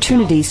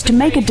opportunities to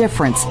make a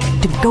difference,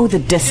 to go the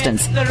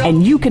distance,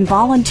 and you can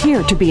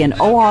volunteer to be an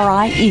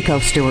ORI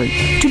eco-steward.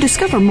 To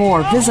discover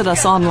more, visit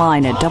us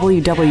online at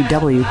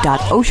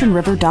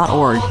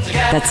www.oceanriver.org.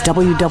 That's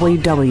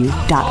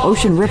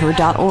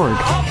www.oceanriver.org.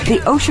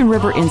 The Ocean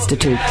River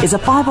Institute is a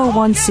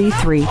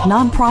 501c3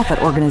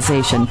 nonprofit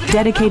organization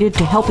dedicated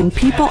to helping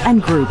people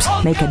and groups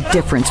make a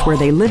difference where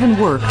they live and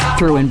work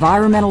through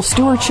environmental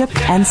stewardship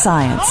and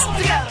science.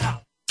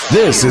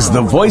 This is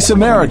the Voice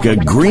America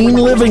Green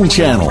Living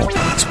Channel.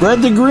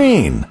 Spread the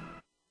green.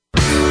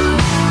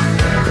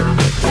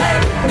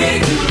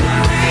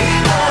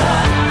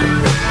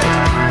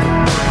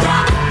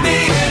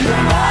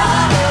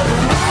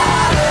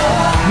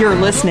 You're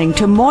listening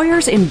to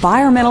Moyer's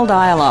Environmental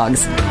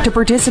Dialogues. To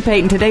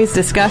participate in today's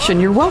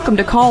discussion, you're welcome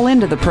to call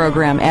into the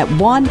program at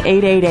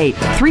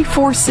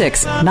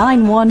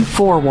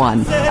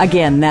 1-888-346-9141.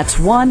 Again, that's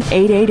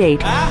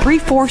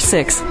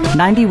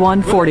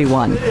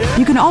 1-888-346-9141.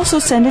 You can also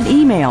send an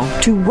email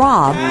to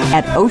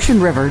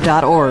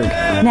rob@oceanriver.org.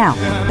 Now,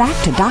 back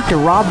to Dr.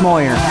 Rob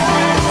Moyer.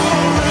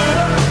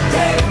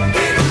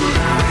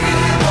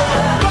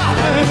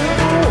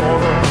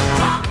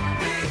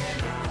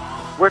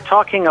 We're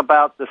talking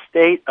about the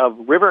state of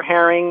river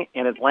herring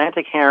and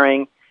Atlantic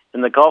herring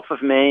in the Gulf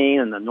of Maine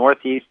and the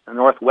northeast and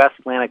northwest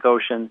Atlantic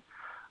Ocean,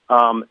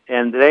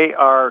 and they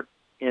are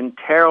in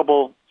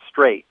terrible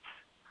straits.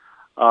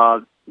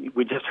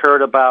 We just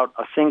heard about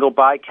a single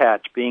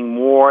bycatch being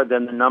more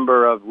than the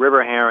number of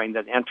river herring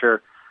that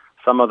enter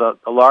some of the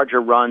larger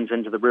runs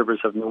into the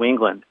rivers of New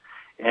England.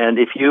 And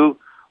if you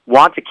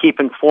want to keep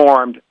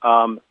informed,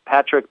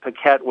 Patrick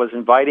Paquette was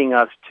inviting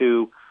us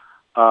to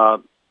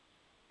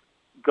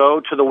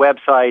go to the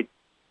website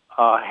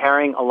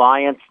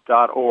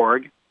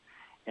herringalliance.org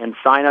and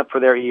sign up for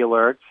their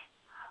e-alerts.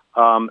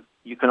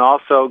 You can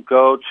also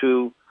go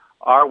to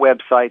our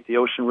website,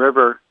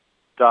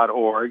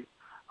 theoceanriver.org.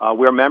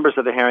 We're members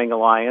of the Herring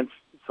Alliance,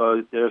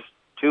 so there's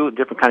two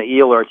different kind of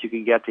e-alerts you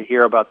can get to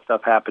hear about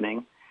stuff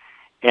happening.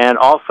 And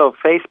also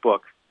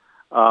Facebook,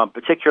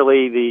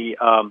 particularly the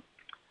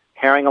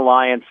Herring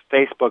Alliance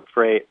Facebook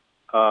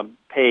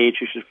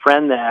page. You should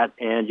friend that,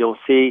 and you'll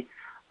see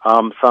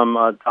some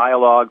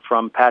dialogue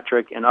from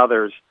Patrick and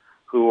others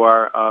who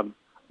are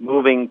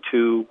moving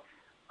to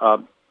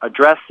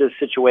address this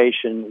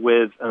situation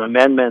with an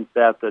amendment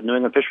that the New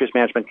England Fisheries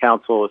Management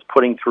Council is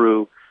putting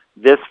through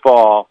this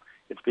fall.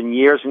 It's been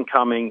years in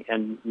coming,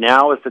 and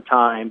now is the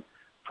time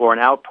for an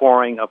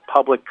outpouring of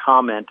public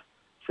comment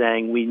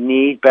saying we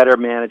need better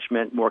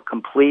management, more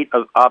complete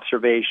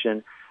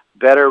observation,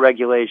 better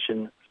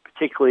regulation,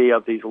 particularly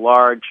of these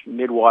large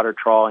midwater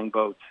trawling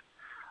boats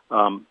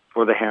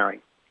for the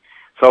herring.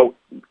 So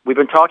we've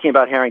been talking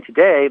about herring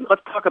today.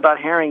 Let's talk about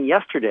herring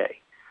yesterday.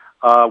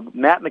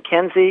 Matt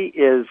McKenzie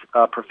is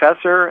a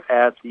professor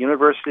at the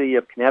University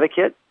of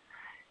Connecticut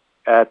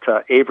at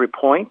Avery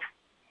Point.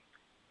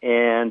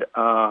 And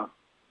hi,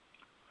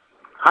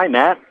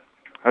 Matt.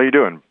 How you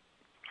doing?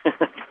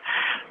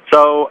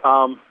 So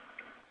I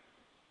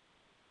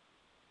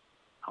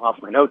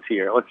lost my notes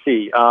here. Let's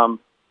see. So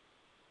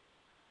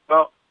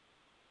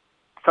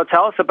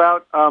tell us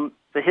about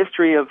the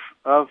history of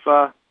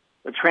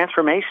the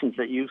transformations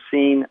that you've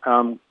seen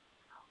on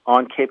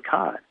Cape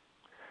Cod.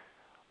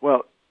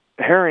 Well,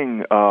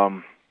 herring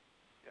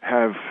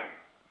have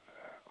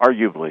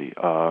arguably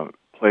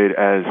played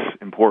as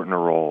important a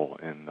role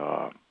in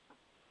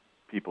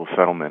people's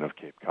settlement of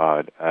Cape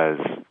Cod as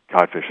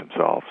codfish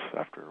themselves,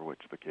 after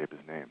which the Cape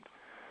is named.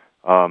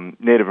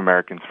 Native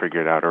Americans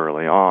figured out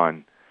early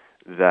on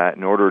that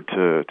in order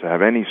to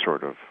have any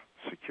sort of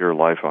secure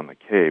life on the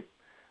Cape,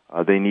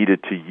 they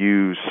needed to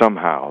use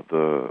somehow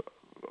the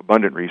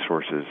abundant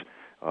resources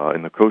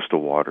in the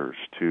coastal waters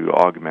to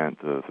augment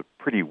the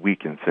pretty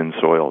weak and thin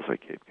soils that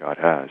Cape Cod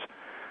has.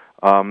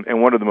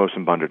 And one of the most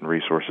abundant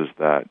resources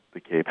that the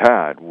Cape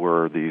had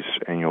were these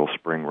annual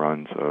spring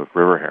runs of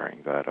river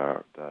herring that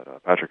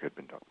Patrick was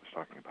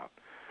talking about.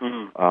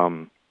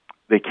 Mm-hmm.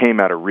 They came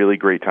at a really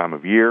great time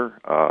of year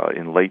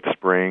in late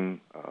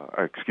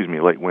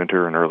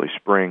winter and early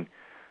spring.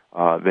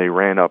 They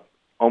ran up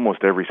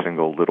almost every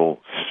single little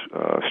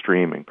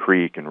stream and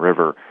creek and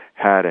river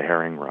had a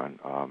herring run,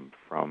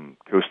 from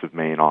coast of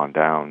Maine on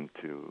down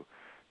to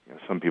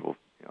some people,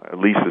 at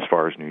least as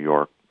far as New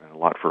York, and a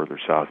lot further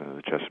south into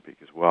the Chesapeake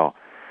as well.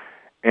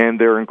 And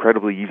they're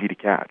incredibly easy to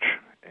catch.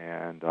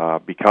 And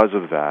because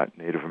of that,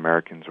 Native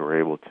Americans were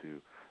able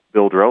to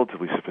build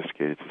relatively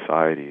sophisticated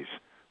societies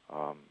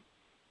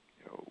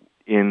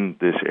in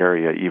this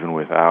area, even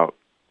without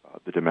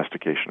the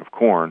domestication of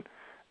corn.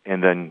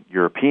 And then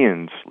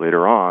Europeans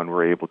later on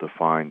were able to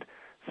find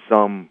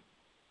some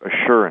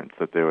assurance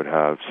that they would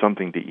have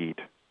something to eat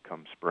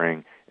come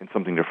spring and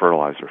something to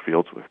fertilize their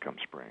fields with come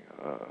spring,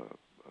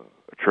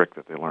 a trick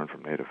that they learned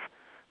from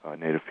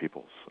native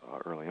peoples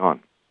early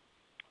on.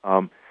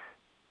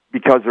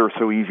 Because they were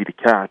so easy to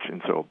catch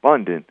and so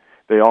abundant,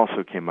 they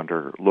also came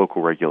under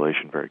local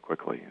regulation very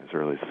quickly, as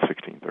early as the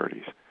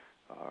 1630s.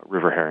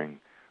 River herring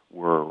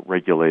were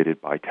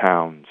regulated by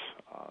towns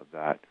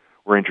that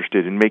were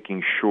interested in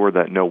making sure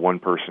that no one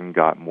person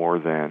got more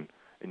than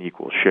an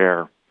equal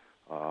share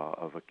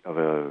of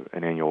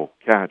an annual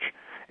catch,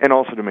 and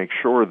also to make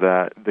sure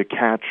that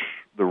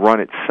the run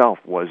itself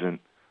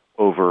wasn't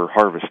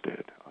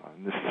over-harvested.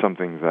 And this is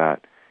something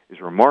that is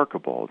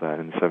remarkable, that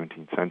in the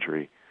 17th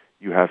century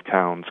you have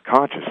towns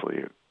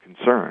consciously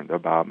concerned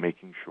about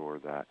making sure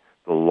that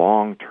the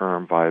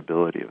long-term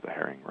viability of the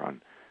herring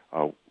run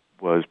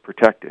was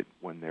protected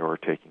when they were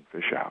taking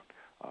fish out.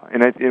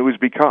 And it was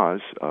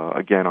because,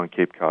 again, on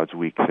Cape Cod's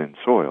weak, thin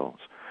soils,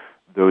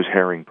 those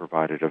herring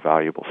provided a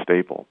valuable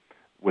staple,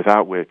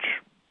 without which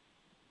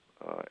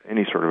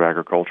any sort of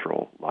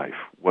agricultural life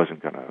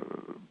wasn't going to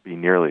be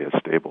nearly as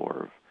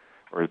stable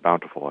or as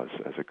bountiful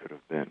as it could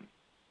have been.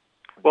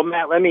 Well,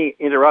 Matt, let me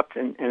interrupt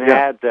and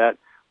add that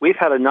we've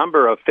had a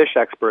number of fish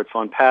experts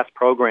on past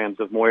programs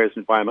of Moyer's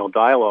Environmental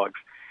Dialogues,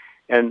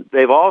 and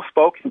they've all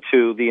spoken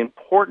to the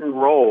important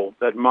role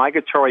that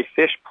migratory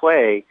fish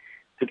play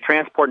to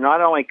transport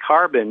not only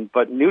carbon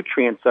but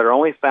nutrients that are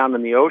only found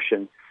in the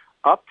ocean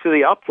up to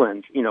the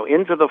uplands,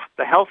 into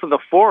the health of the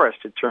forest,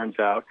 it turns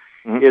out,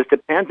 is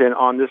dependent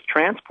on this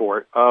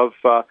transport of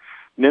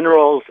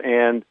minerals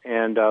and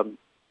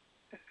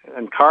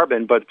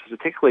carbon, but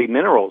particularly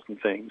minerals and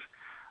things.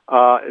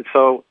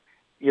 So,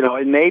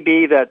 it may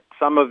be that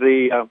some of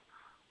the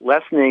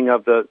lessening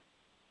of the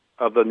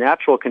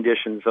natural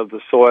conditions of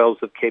the soils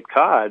of Cape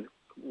Cod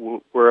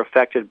were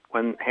affected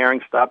when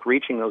herring stopped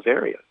reaching those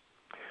areas.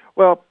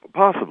 Well,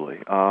 possibly.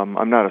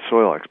 I'm not a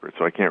soil expert,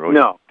 so I can't really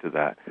speak to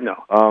that.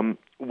 No.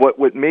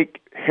 What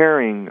make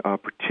herring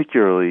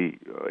particularly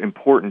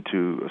important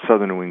to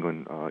southern New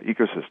England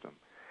ecosystem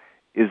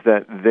is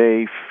that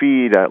they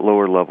feed at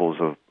lower levels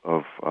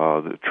of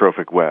the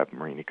trophic web,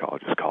 marine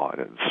ecologists call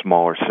it.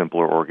 Smaller,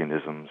 simpler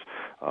organisms,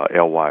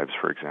 alewives,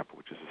 for example,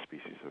 which is a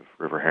species of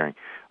river herring,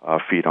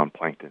 feed on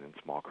plankton and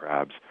small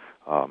crabs.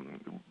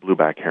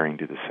 Blueback herring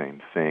do the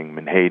same thing.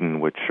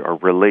 Menhaden, which are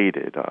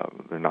related,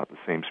 they're not the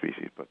same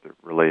species, but they're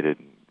related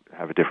and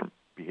have a different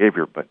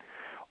behavior. But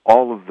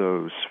all of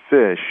those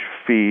fish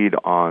feed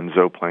on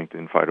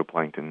zooplankton,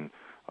 phytoplankton,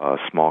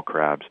 small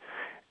crabs,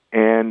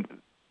 and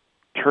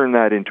turn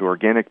that into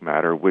organic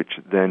matter, which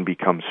then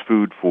becomes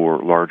food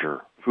for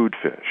larger food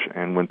fish.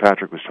 And when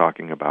Patrick was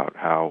talking about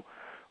how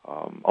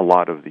a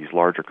lot of these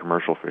larger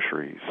commercial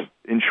fisheries,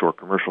 inshore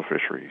commercial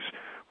fisheries,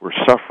 were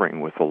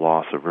suffering with the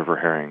loss of river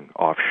herring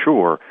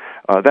offshore,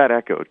 that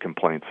echoed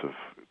complaints of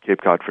Cape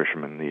Cod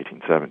fishermen in the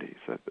 1870s.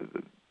 That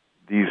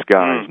these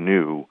guys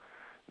knew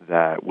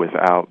that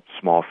without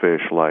small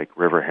fish like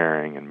river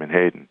herring and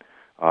menhaden,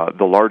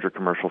 the larger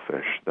commercial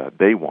fish that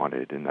they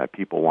wanted and that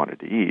people wanted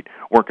to eat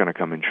weren't going to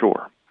come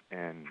inshore.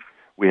 And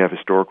we have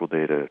historical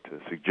data to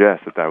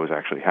suggest that was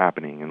actually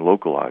happening in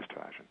localized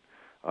fashion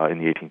in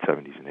the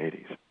 1870s and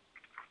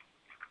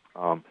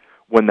 80s.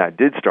 When that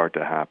did start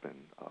to happen,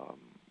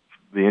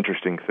 the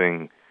interesting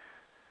thing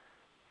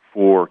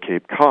for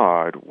Cape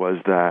Cod was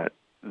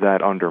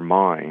that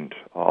undermined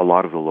a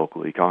lot of the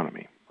local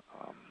economy.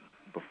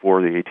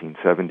 Before the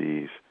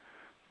 1870s,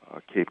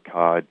 Cape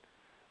Cod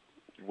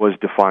was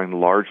defined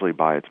largely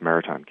by its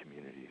maritime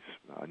communities,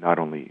 not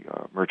only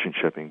merchant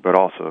shipping, but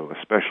also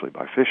especially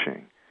by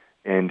fishing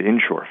and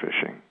inshore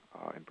fishing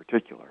in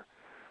particular.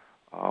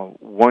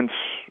 Once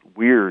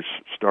weirs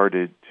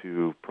started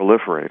to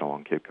proliferate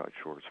along Cape Cod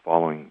shores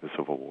following the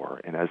Civil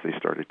War, and as they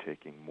started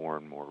taking more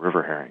and more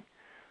river herring,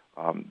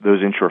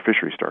 those inshore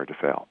fisheries started to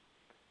fail.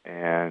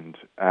 And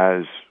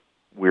as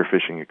weir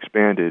fishing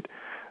expanded,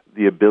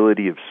 the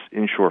ability of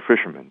inshore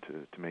fishermen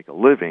to make a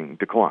living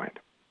declined.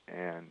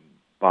 And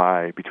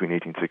between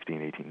 1860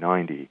 and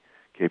 1890,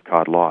 Cape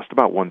Cod lost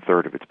about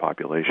one-third of its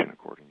population,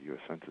 according to U.S.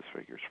 Census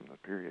figures from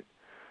that period.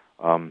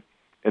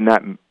 And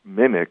that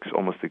mimics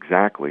almost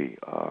exactly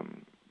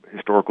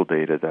historical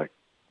data that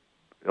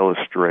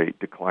illustrate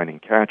declining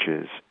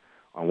catches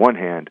on one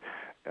hand,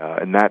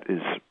 and that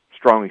is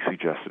strongly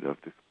suggestive of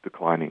the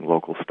declining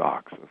local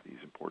stocks of these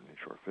important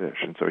inshore fish.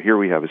 And so here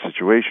we have a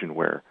situation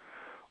where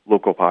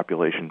local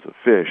populations of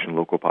fish and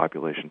local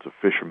populations of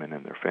fishermen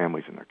and their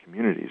families and their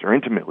communities are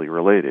intimately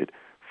related,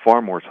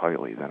 far more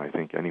tightly than I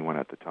think anyone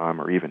at the time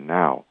or even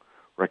now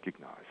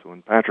recognize. So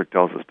when Patrick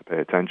tells us to pay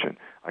attention,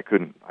 I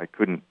couldn't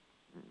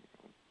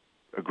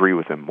agree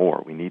with him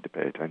more. We need to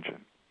pay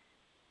attention.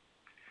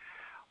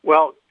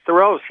 Well,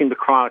 Thoreau seemed to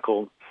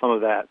chronicle some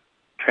of that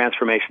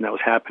transformation that was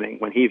happening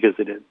when he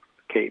visited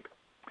Cape.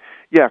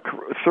 Yeah,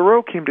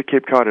 Thoreau came to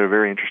Cape Cod at a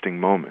very interesting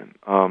moment.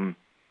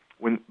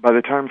 By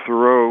the time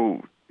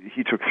Thoreau,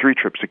 he took 3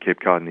 trips to Cape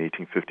Cod in the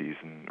 1850s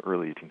and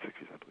early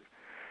 1860s, I believe.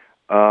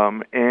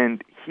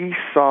 And he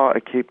saw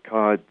a Cape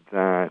Cod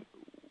that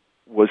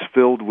was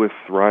filled with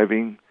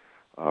thriving,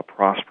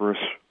 prosperous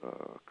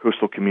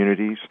coastal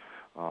communities.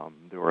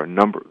 There were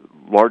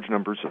large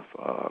numbers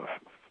of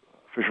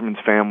fishermen's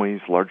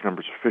families, large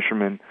numbers of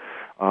fishermen.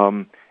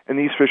 And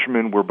these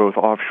fishermen were both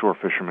offshore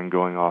fishermen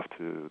going off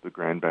to the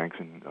Grand Banks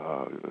and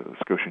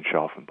Scotian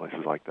Shelf and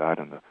places like that,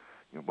 and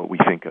what we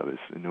think of as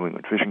the New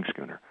England fishing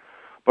schooner.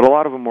 But a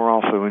lot of them were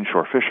also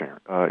inshore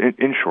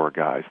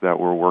guys that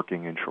were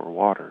working inshore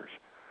waters.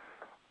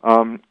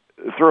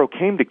 Thoreau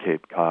came to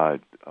Cape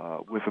Cod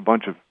with a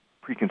bunch of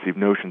preconceived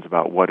notions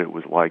about what it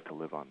was like to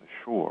live on the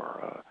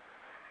shore.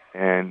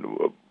 And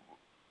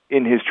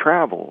in his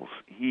travels,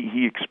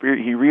 he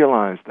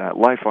realized that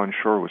life on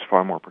shore was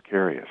far more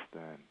precarious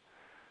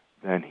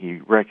than he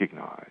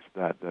recognized,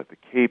 that the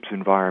Cape's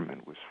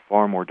environment was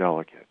far more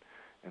delicate,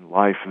 and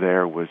life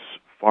there was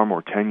far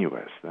more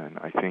tenuous than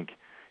I think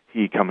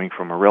he, coming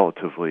from a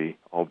relatively,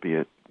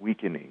 albeit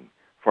weakening,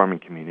 farming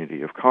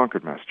community of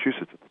Concord,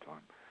 Massachusetts at the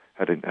time,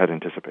 had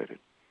anticipated.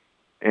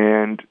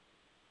 And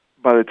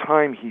by the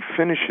time he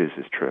finishes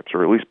his trips,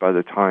 or at least by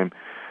the time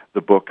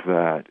the book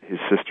that his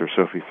sister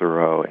Sophie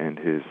Thoreau and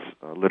his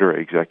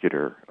literary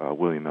executor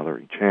William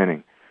Ellery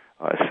Channing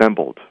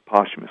assembled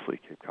posthumously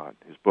Cape Cod.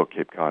 His book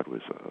Cape Cod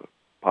was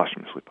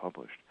posthumously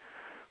published.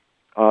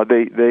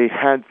 They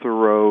had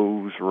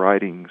Thoreau's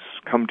writings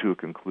come to a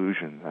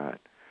conclusion that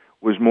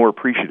was more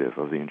appreciative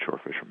of the inshore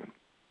fishermen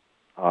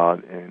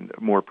and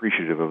more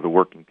appreciative of the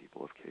working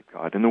people of Cape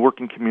Cod and the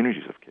working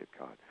communities of Cape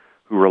Cod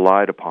who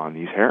relied upon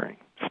these herring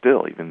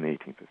still, even in the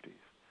 1850s.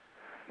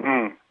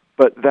 Mm.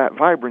 But that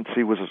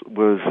vibrancy was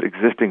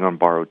existing on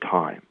borrowed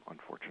time,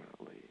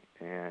 unfortunately.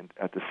 And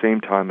at the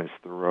same time as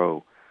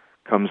Thoreau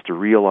comes to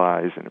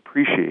realize and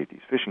appreciate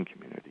these fishing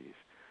communities,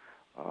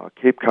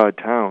 Cape Cod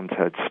towns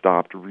had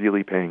stopped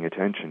really paying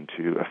attention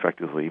to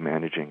effectively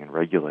managing and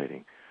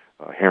regulating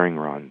herring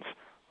runs.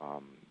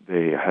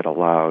 They had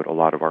allowed a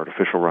lot of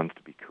artificial runs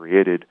to be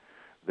created.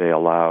 They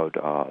allowed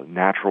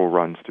natural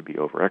runs to be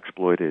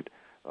overexploited.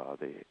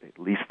 They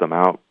leased them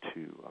out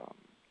to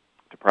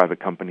private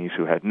companies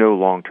who had no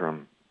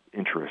long-term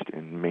interest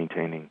in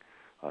maintaining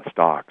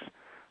stocks.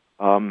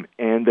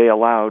 And they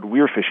allowed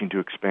weir fishing to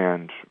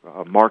expand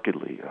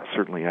markedly,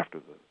 certainly after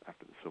the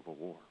Civil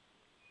War.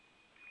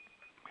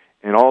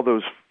 And all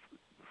those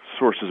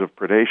sources of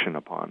predation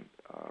upon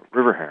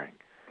river herring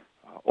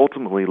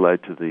ultimately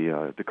led to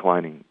the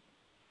declining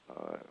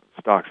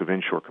stocks of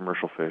inshore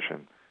commercial fish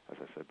and, as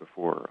I said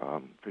before,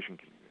 fishing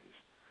communities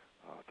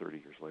 30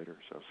 years later.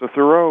 So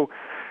Thoreau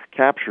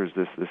captures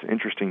this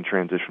interesting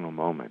transitional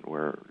moment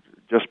where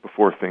just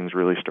before things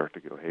really start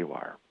to go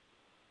haywire.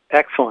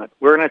 Excellent.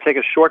 We're going to take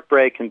a short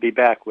break and be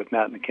back with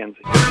Matt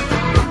McKenzie.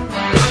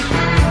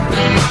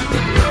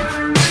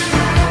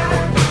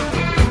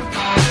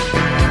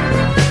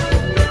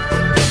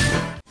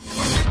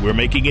 We're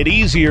making it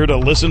easier to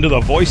listen to the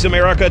Voice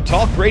America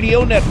Talk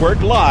Radio Network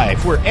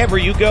live wherever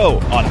you go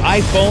on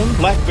iPhone,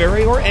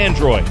 BlackBerry, or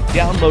Android.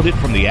 Download it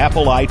from the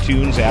Apple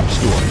iTunes App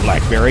Store,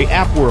 BlackBerry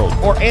App World,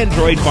 or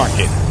Android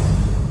Market.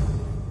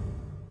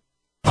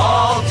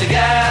 All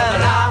together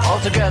now, all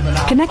together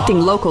now.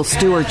 Connecting local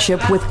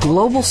stewardship with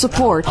global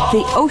support,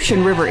 the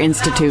Ocean River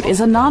Institute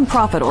is a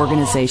nonprofit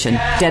organization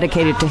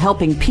dedicated to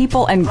helping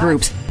people and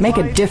groups make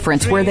a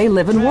difference where they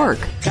live and work.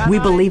 We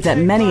believe that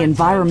many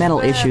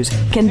environmental issues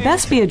can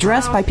best be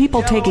addressed by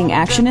people taking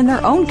action in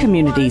their own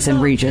communities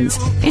and regions.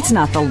 It's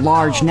not the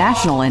large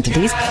national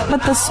entities,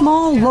 but the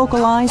small,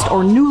 localized,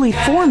 or newly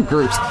formed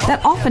groups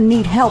that often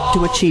need help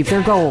to achieve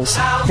their goals.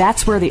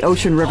 That's where the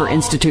Ocean River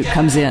Institute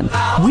comes in.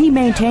 We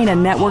maintain a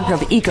network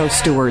of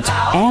eco-stewards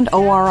and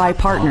ORI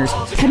partners,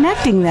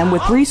 connecting them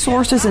with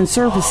resources and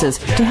services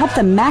to help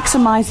them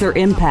maximize their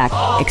impact,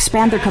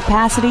 expand their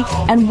capacity,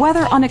 and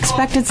weather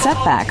unexpected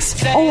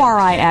setbacks.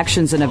 ORI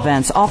actions and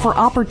events offer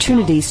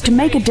opportunities to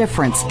make a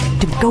difference,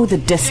 to go the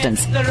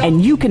distance,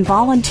 and you can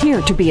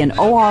volunteer to be an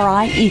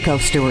ORI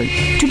eco-steward.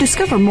 To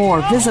discover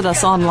more, visit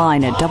us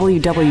online at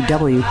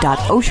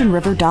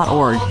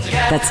www.oceanriver.org.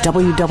 That's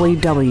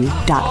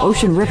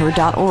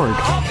www.oceanriver.org.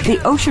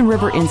 The Ocean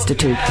River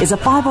Institute is a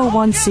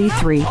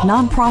 501c3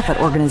 nonprofit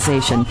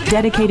organization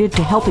dedicated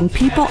to helping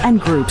people and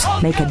groups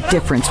make a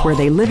difference where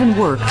they live and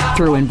work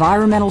through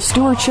environmental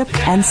stewardship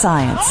and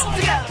science.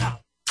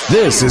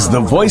 This is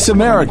the Voice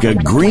America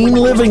Green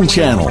Living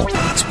Channel.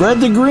 Spread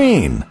the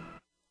green.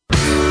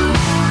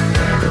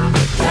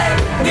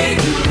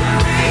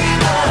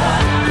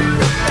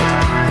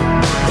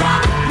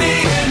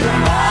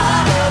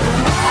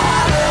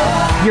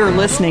 You're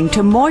listening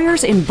to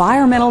Moyer's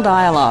Environmental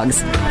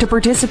Dialogues. To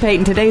participate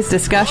in today's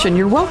discussion,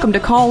 you're welcome to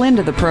call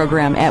into the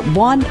program at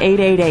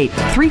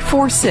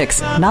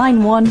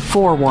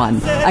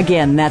 1-888-346-9141.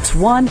 Again, that's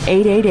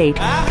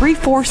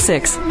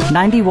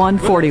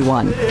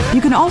 1-888-346-9141. You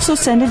can also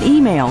send an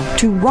email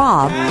to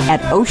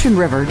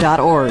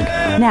rob@oceanriver.org.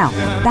 Now,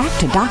 back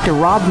to Dr.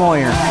 Rob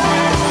Moyer.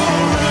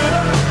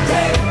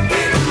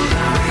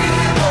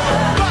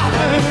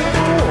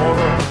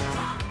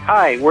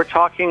 Hi, we're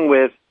talking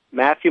with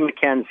Matthew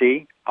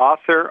Mackenzie,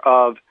 author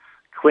of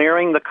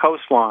Clearing the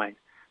Coastline,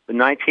 the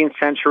 19th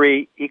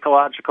Century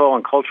Ecological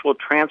and Cultural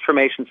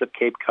Transformations of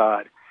Cape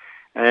Cod.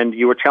 And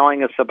you were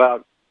telling us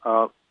about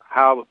how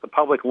the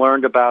public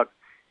learned about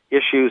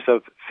issues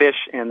of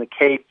fish and the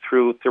Cape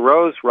through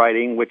Thoreau's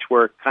writing, which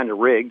were kind of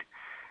rigged.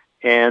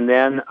 And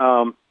then,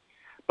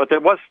 but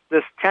there was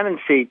this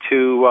tendency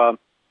to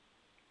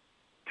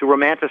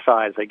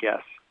romanticize, I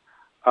guess,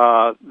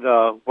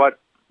 what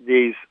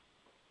these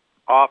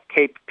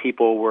off-Cape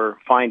people were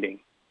finding.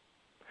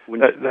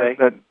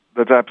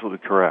 That's absolutely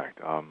correct.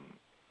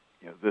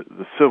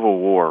 The Civil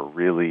War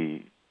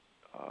really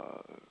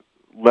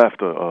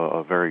left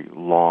a very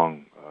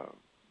long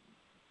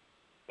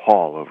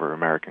pall over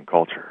American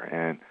culture,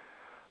 and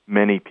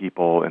many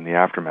people in the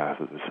aftermath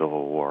of the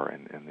Civil War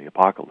and the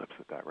apocalypse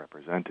that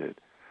represented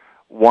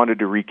wanted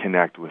to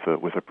reconnect with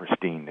a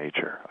pristine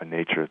nature, a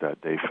nature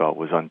that they felt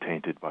was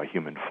untainted by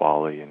human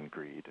folly and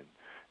greed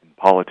and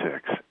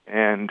politics.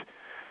 And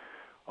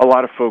a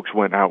lot of folks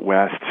went out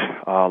west.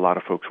 A lot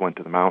of folks went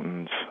to the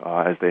mountains,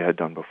 as they had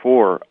done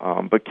before.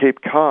 But Cape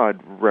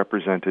Cod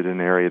represented an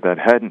area that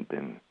hadn't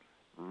been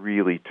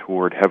really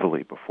toured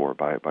heavily before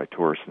by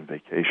tourists and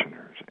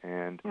vacationers.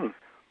 And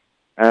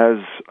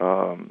as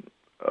a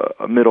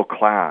middle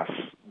class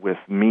with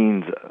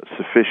means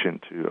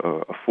sufficient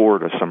to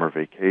afford a summer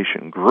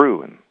vacation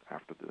grew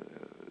after the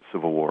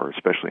Civil War,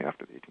 especially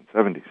after the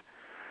 1870s,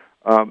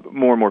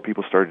 more and more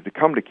people started to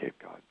come to Cape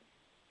Cod.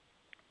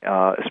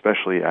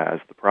 Especially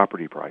as the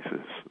property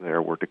prices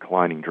there were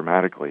declining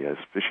dramatically as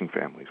fishing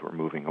families were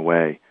moving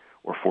away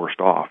or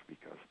forced off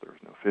because there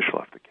was no fish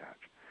left to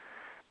catch.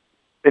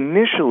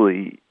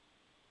 Initially,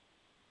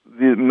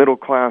 the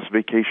middle-class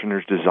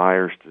vacationers'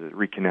 desires to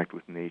reconnect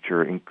with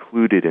nature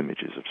included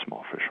images of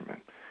small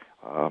fishermen.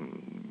 A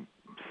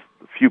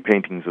few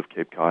paintings of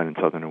Cape Cod in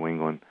southern New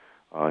England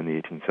in the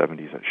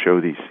 1870s that show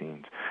these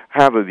scenes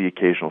have the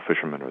occasional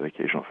fisherman or the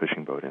occasional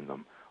fishing boat in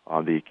them.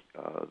 The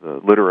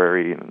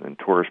literary and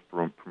tourist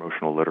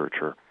promotional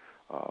literature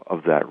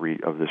of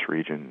this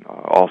region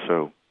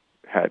also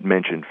had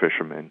mentioned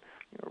fishermen,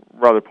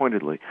 rather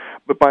pointedly.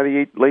 But by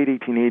the late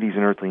 1880s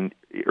and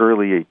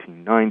early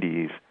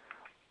 1890s,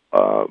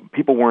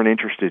 people weren't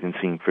interested in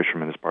seeing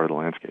fishermen as part of the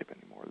landscape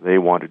anymore. They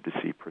wanted to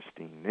see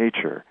pristine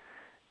nature.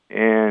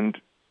 And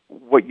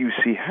what you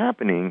see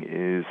happening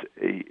is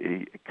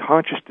a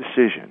conscious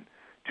decision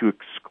to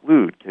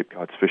exclude Cape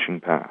Cod's fishing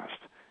past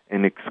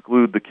and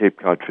exclude the Cape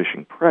Cod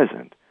fishing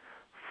present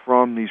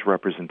from these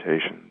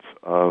representations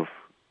of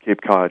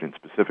Cape Cod in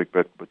specific,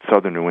 but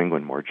southern New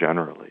England more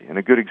generally. And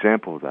a good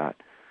example of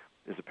that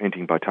is a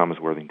painting by Thomas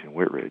Worthington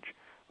Whitridge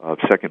of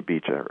Second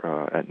Beach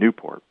at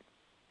Newport.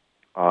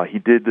 He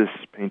did this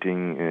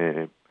painting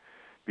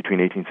between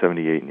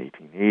 1878 and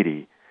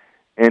 1880,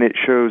 and it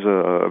shows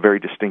a very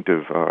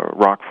distinctive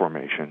rock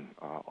formation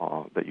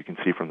that you can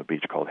see from the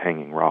beach called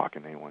Hanging Rock,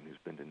 and anyone who's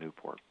been to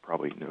Newport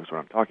probably knows what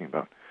I'm talking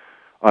about.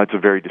 It's a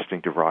very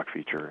distinctive rock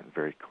feature and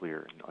very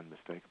clear and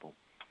unmistakable.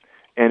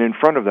 And in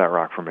front of that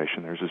rock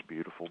formation, there's this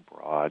beautiful,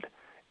 broad,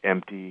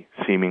 empty,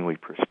 seemingly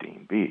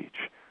pristine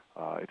beach.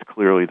 It's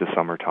clearly the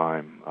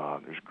summertime.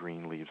 There's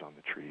green leaves on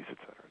the trees, et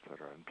cetera, et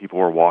cetera. And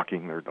people are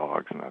walking their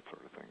dogs and that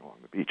sort of thing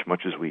along the beach,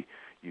 much as we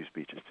use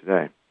beaches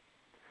today.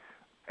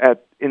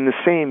 In the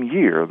same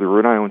year, the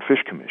Rhode Island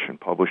Fish Commission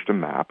published a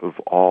map of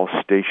all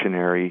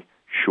stationary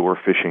shore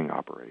fishing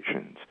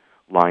operations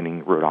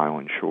lining Rhode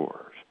Island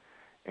shores.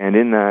 And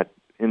in that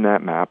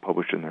map,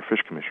 published in their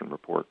Fish Commission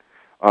report,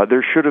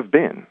 there should have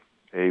been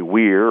a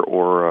weir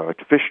or a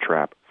fish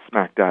trap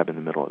smack dab in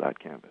the middle of that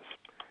canvas.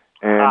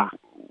 And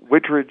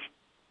Whitridge,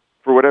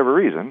 for whatever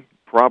reason,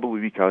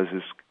 probably because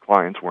his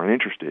clients weren't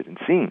interested in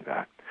seeing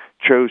that,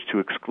 chose to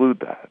exclude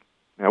that.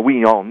 Now,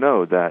 we all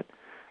know that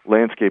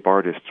landscape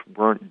artists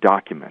weren't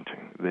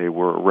documenting, they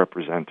were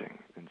representing.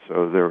 And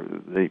so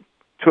they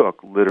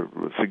took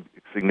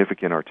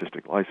significant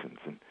artistic license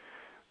in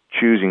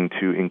choosing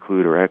to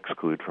include or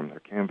exclude from their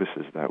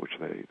canvases that which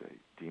they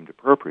deemed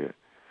appropriate.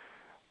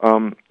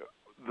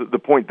 The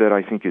point that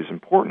I think is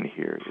important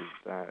here is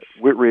that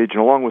Whitridge, and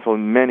along with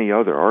many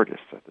other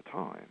artists at the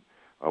time,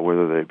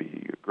 whether they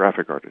be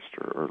graphic artists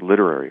or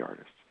literary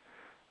artists,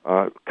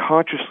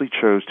 consciously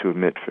chose to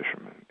omit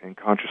fishermen and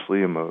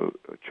consciously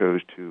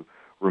chose to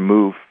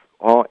remove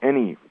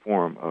any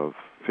form of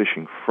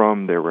fishing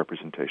from their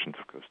representations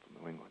of coastal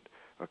New England,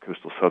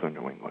 coastal southern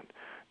New England.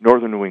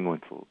 Northern New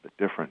England's a little bit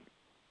different.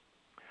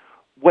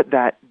 What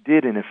that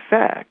did in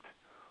effect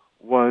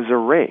was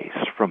erase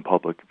from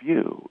public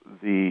view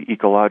the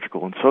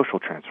ecological and social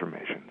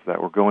transformations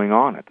that were going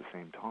on at the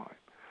same time.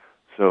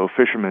 so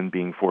fishermen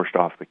being forced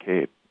off the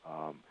Cape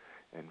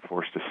and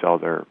forced to sell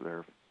their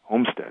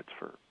homesteads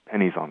for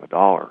pennies on the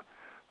dollar.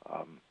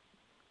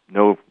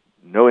 No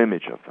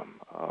image of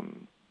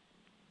them.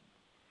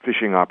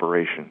 Fishing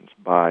operations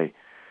by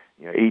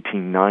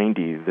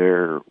 1890,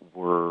 there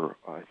were,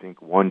 I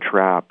think, one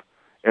trap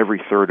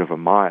every third of a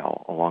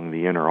mile along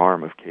the inner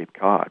arm of Cape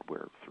Cod,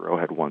 where Thoreau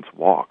had once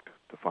walked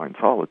to find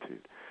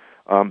solitude.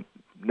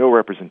 No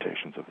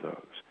representations of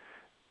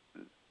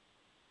those.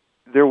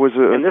 There was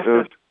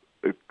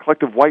a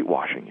collective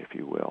whitewashing, if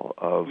you will,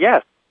 of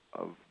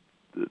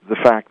the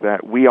fact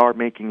that we are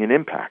making an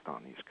impact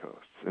on these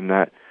coasts, and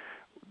that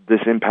this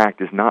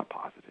impact is not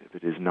positive.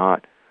 It is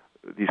not.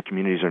 These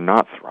communities are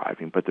not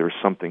thriving, but there's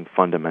something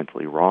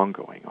fundamentally wrong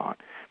going on.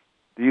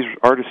 These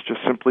artists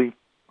just simply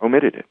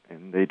omitted it,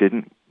 and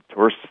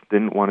tourists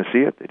didn't want to see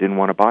it, they didn't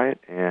want to buy it,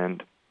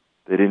 and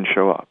they didn't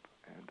show up.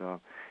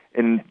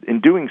 And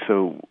in doing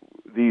so,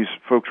 these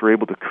folks were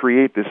able to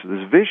create this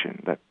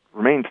vision that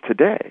remains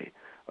today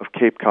of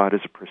Cape Cod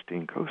as a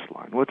pristine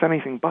coastline. Well, it's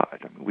anything but.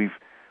 I mean,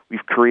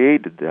 we've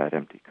created that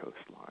empty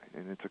coastline,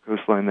 and it's a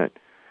coastline that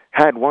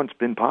had once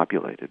been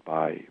populated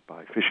by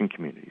fishing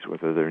communities,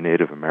 whether they're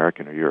Native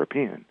American or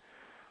European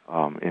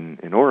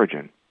in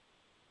origin,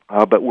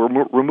 but were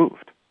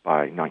removed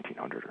by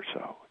 1900 or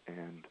so.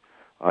 And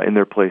in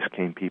their place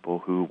came people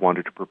who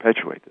wanted to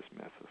perpetuate this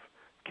myth of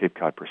Cape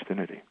Cod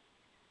pristinity.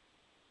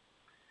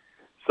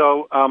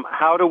 So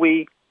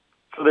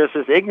so there's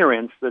this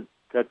ignorance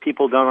that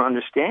people don't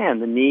understand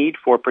the need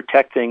for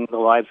protecting the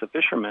lives of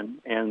fishermen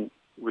and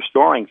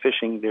restoring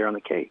fishing there on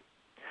the Cape.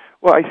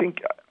 Well, I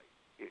think,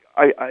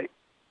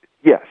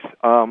 yes.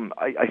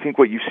 I think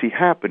what you see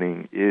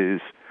happening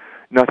is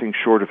nothing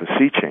short of a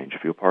sea change,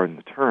 if you'll pardon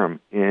the term,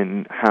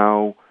 in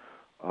how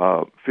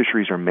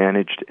fisheries are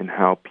managed and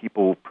how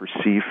people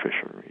perceive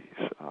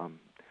fisheries.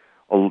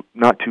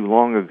 Not too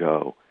long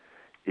ago,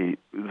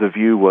 the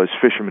view was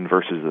fishermen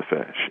versus the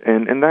fish,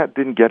 and that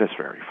didn't get us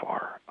very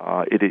far.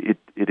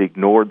 It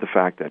ignored the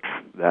fact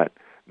that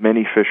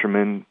many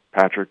fishermen,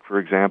 Patrick, for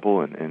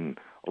example, and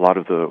a lot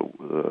of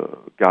the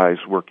guys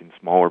work in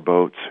smaller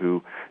boats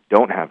who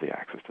don't have the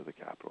access to the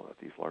capital that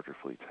these larger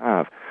fleets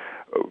have,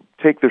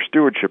 take their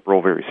stewardship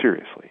role very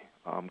seriously,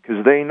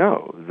 because they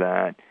know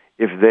that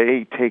if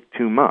they take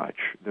too much,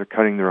 they're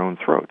cutting their own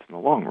throats in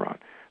the long run.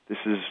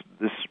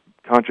 This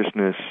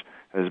consciousness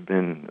has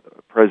been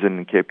present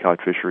in Cape Cod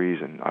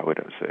fisheries, and I would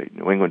say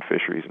New England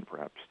fisheries, and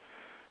perhaps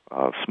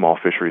small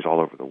fisheries all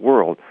over the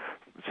world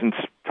since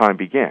time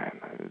began.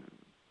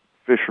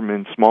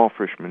 Small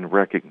fishermen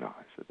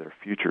recognize that their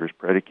future is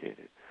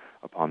predicated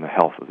upon the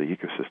health of the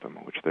ecosystem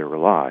on which they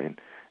rely,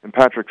 and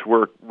Patrick's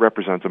work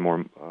represents a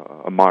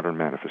modern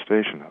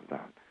manifestation of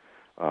that.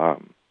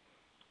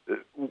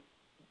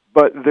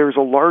 But there's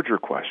a larger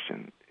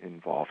question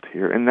involved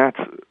here, and that's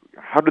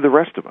how do the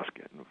rest of us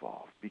get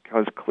involved?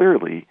 Because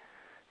clearly,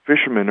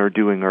 fishermen are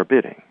doing our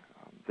bidding.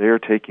 They are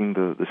taking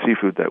the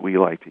seafood that we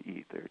like to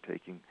eat. They're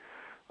taking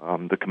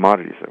the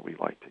commodities that we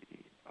like to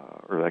eat,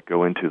 or that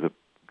go into the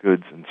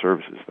goods and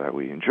services that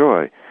we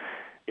enjoy.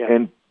 Yeah.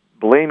 And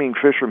blaming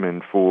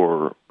fishermen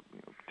for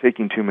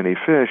taking too many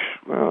fish,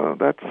 well,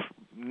 that's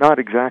not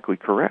exactly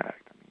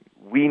correct.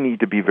 We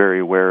need to be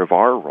very aware of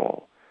our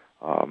role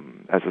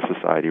as a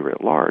society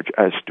writ large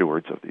as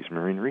stewards of these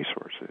marine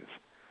resources.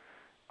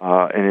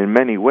 And in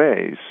many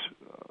ways,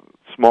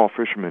 small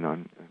fishermen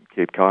on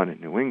Cape Cod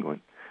and New England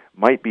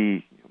might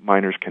be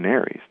miners'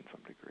 canaries in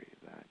some degree.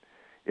 That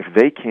if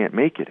they can't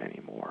make it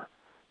anymore,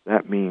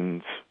 that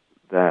means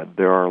that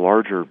there are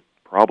larger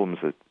problems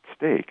at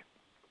stake,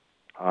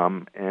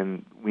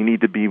 and we need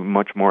to be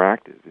much more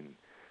active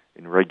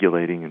in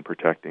regulating and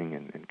protecting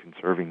and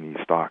conserving these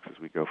stocks as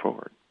we go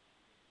forward.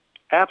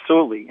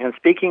 Absolutely. And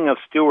speaking of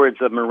stewards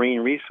of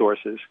marine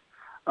resources,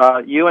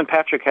 you and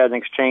Patrick had an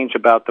exchange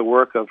about the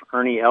work of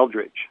Ernie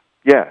Eldridge.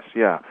 Yes,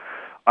 yeah.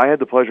 I had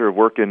the pleasure of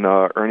working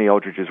Ernie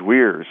Eldridge's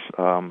weirs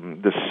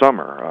this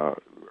summer.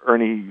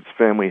 Ernie's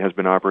family has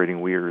been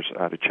operating weirs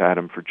out of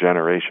Chatham for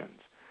generations,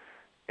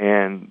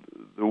 and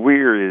the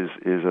weir is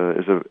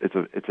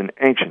an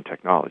ancient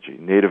technology.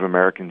 Native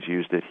Americans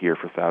used it here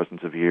for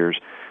thousands of years.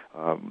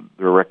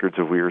 There are records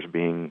of weirs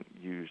being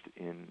used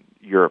in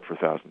Europe for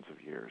thousands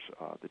of years.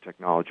 The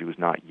technology was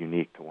not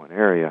unique to one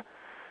area,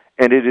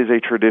 and it is a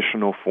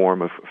traditional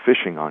form of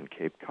fishing on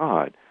Cape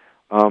Cod.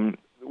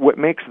 What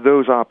makes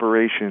those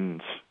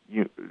operations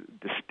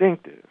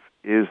distinctive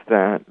is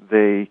that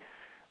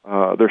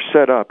they're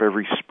set up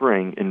every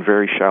spring in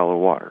very shallow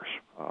waters,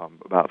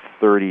 about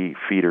 30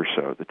 feet or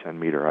so. The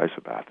 10-meter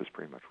isobath is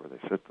pretty much where they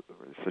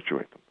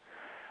situate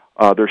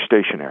them. They're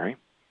stationary,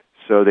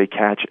 so they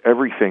catch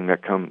everything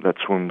that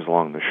swims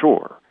along the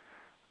shore.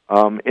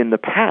 In the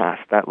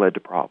past, that led to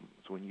problems.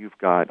 When you've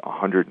got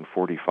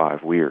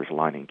 145 weirs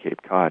lining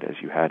Cape Cod, as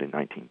you had in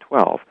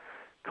 1912,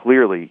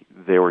 clearly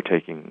they were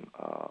taking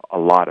a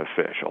lot of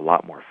fish, a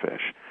lot more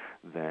fish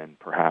than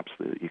perhaps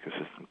the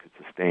ecosystem could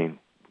sustain.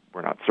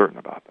 We're not certain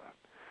about that.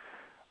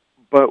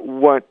 But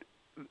what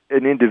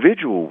an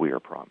individual weir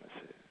promises,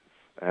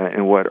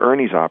 and what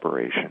Ernie's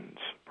operations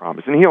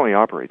promise. And he only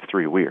operates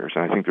 3 weirs,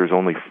 and I think there's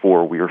only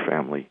 4 weir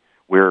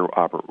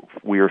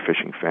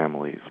fishing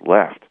families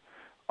left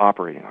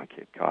operating on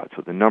Cape Cod.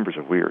 So the numbers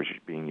of weirs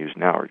being used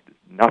now are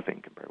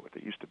nothing compared to what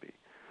they used to be.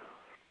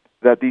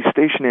 That these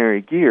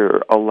stationary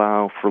gear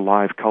allow for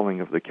live culling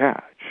of the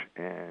catch.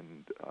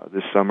 And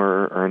this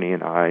summer, Ernie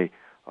and I,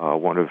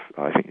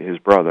 I think his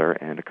brother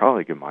and a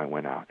colleague of mine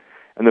went out.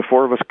 And the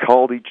 4 of us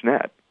culled each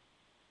net.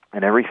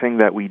 And everything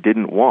that we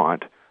didn't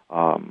want,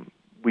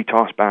 we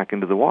tossed back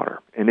into the water.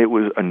 And it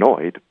was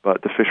annoyed,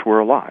 but the fish were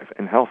alive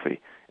and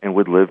healthy and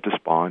would live to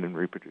spawn and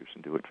reproduce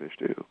and do what fish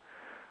do.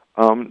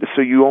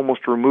 So you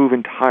almost remove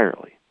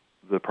entirely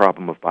the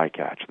problem of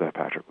bycatch that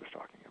Patrick was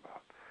talking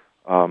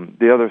about.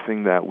 The other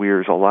thing that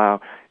weirs allow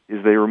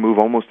is they remove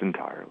almost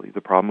entirely the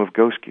problem of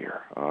ghost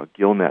gear,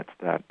 gill nets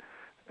that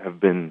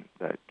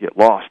get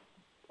lost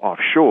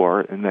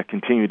offshore and that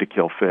continue to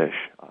kill fish,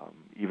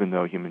 even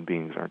though human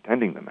beings aren't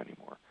tending them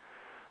anymore.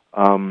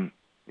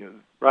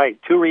 Right,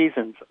 2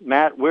 reasons.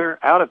 Matt, we're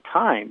out of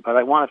time, but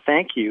I want to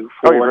thank you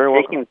for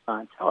taking the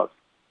time. Tell us.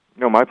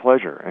 No, my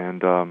pleasure,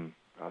 and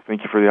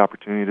thank you for the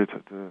opportunity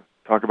to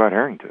talk about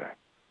herring today.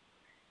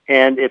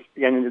 And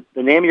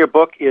the name of your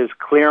book is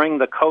Clearing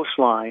the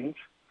Coastlines,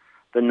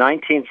 the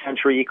 19th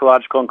Century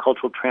Ecological and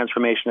Cultural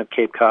Transformation of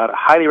Cape Cod. I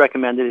highly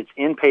recommend it. It's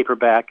in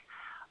paperback.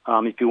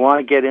 If you want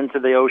to get into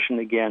the ocean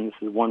again, this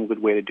is one good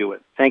way to do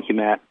it. Thank you,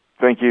 Matt.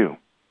 Thank you.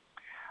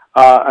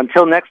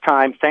 Until next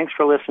time, thanks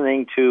for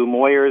listening to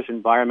Moyer's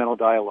Environmental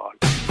Dialogue.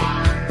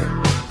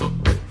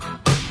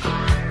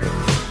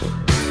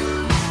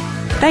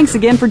 Thanks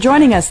again for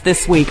joining us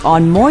this week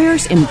on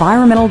Moyer's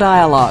Environmental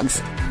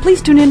Dialogues.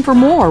 Please tune in for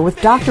more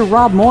with Dr.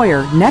 Rob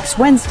Moyer next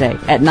Wednesday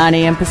at 9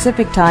 a.m.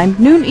 Pacific Time,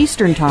 noon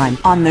Eastern Time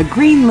on the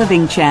Green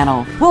Living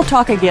Channel. We'll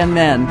talk again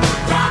then.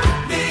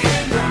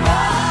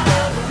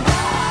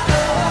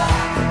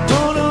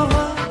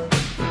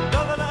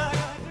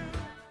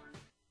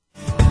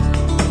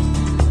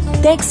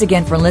 Thanks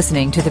again for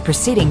listening to the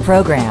preceding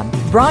program,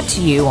 brought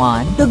to you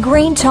on the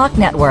Green Talk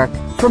Network.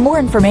 For more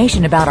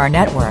information about our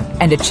network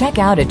and to check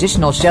out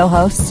additional show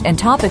hosts and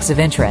topics of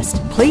interest,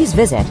 please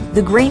visit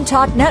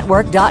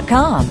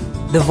thegreentalknetwork.com.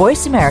 The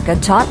Voice America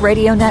Talk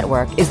Radio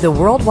Network is the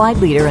worldwide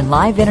leader in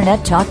live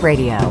Internet talk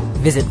radio.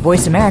 Visit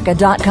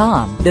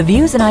voiceamerica.com. The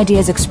views and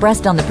ideas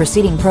expressed on the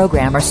preceding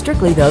program are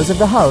strictly those of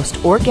the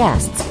host or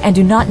guests and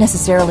do not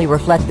necessarily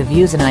reflect the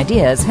views and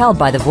ideas held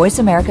by the Voice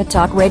America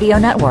Talk Radio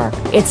Network,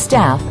 its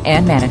staff,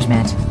 and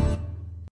management.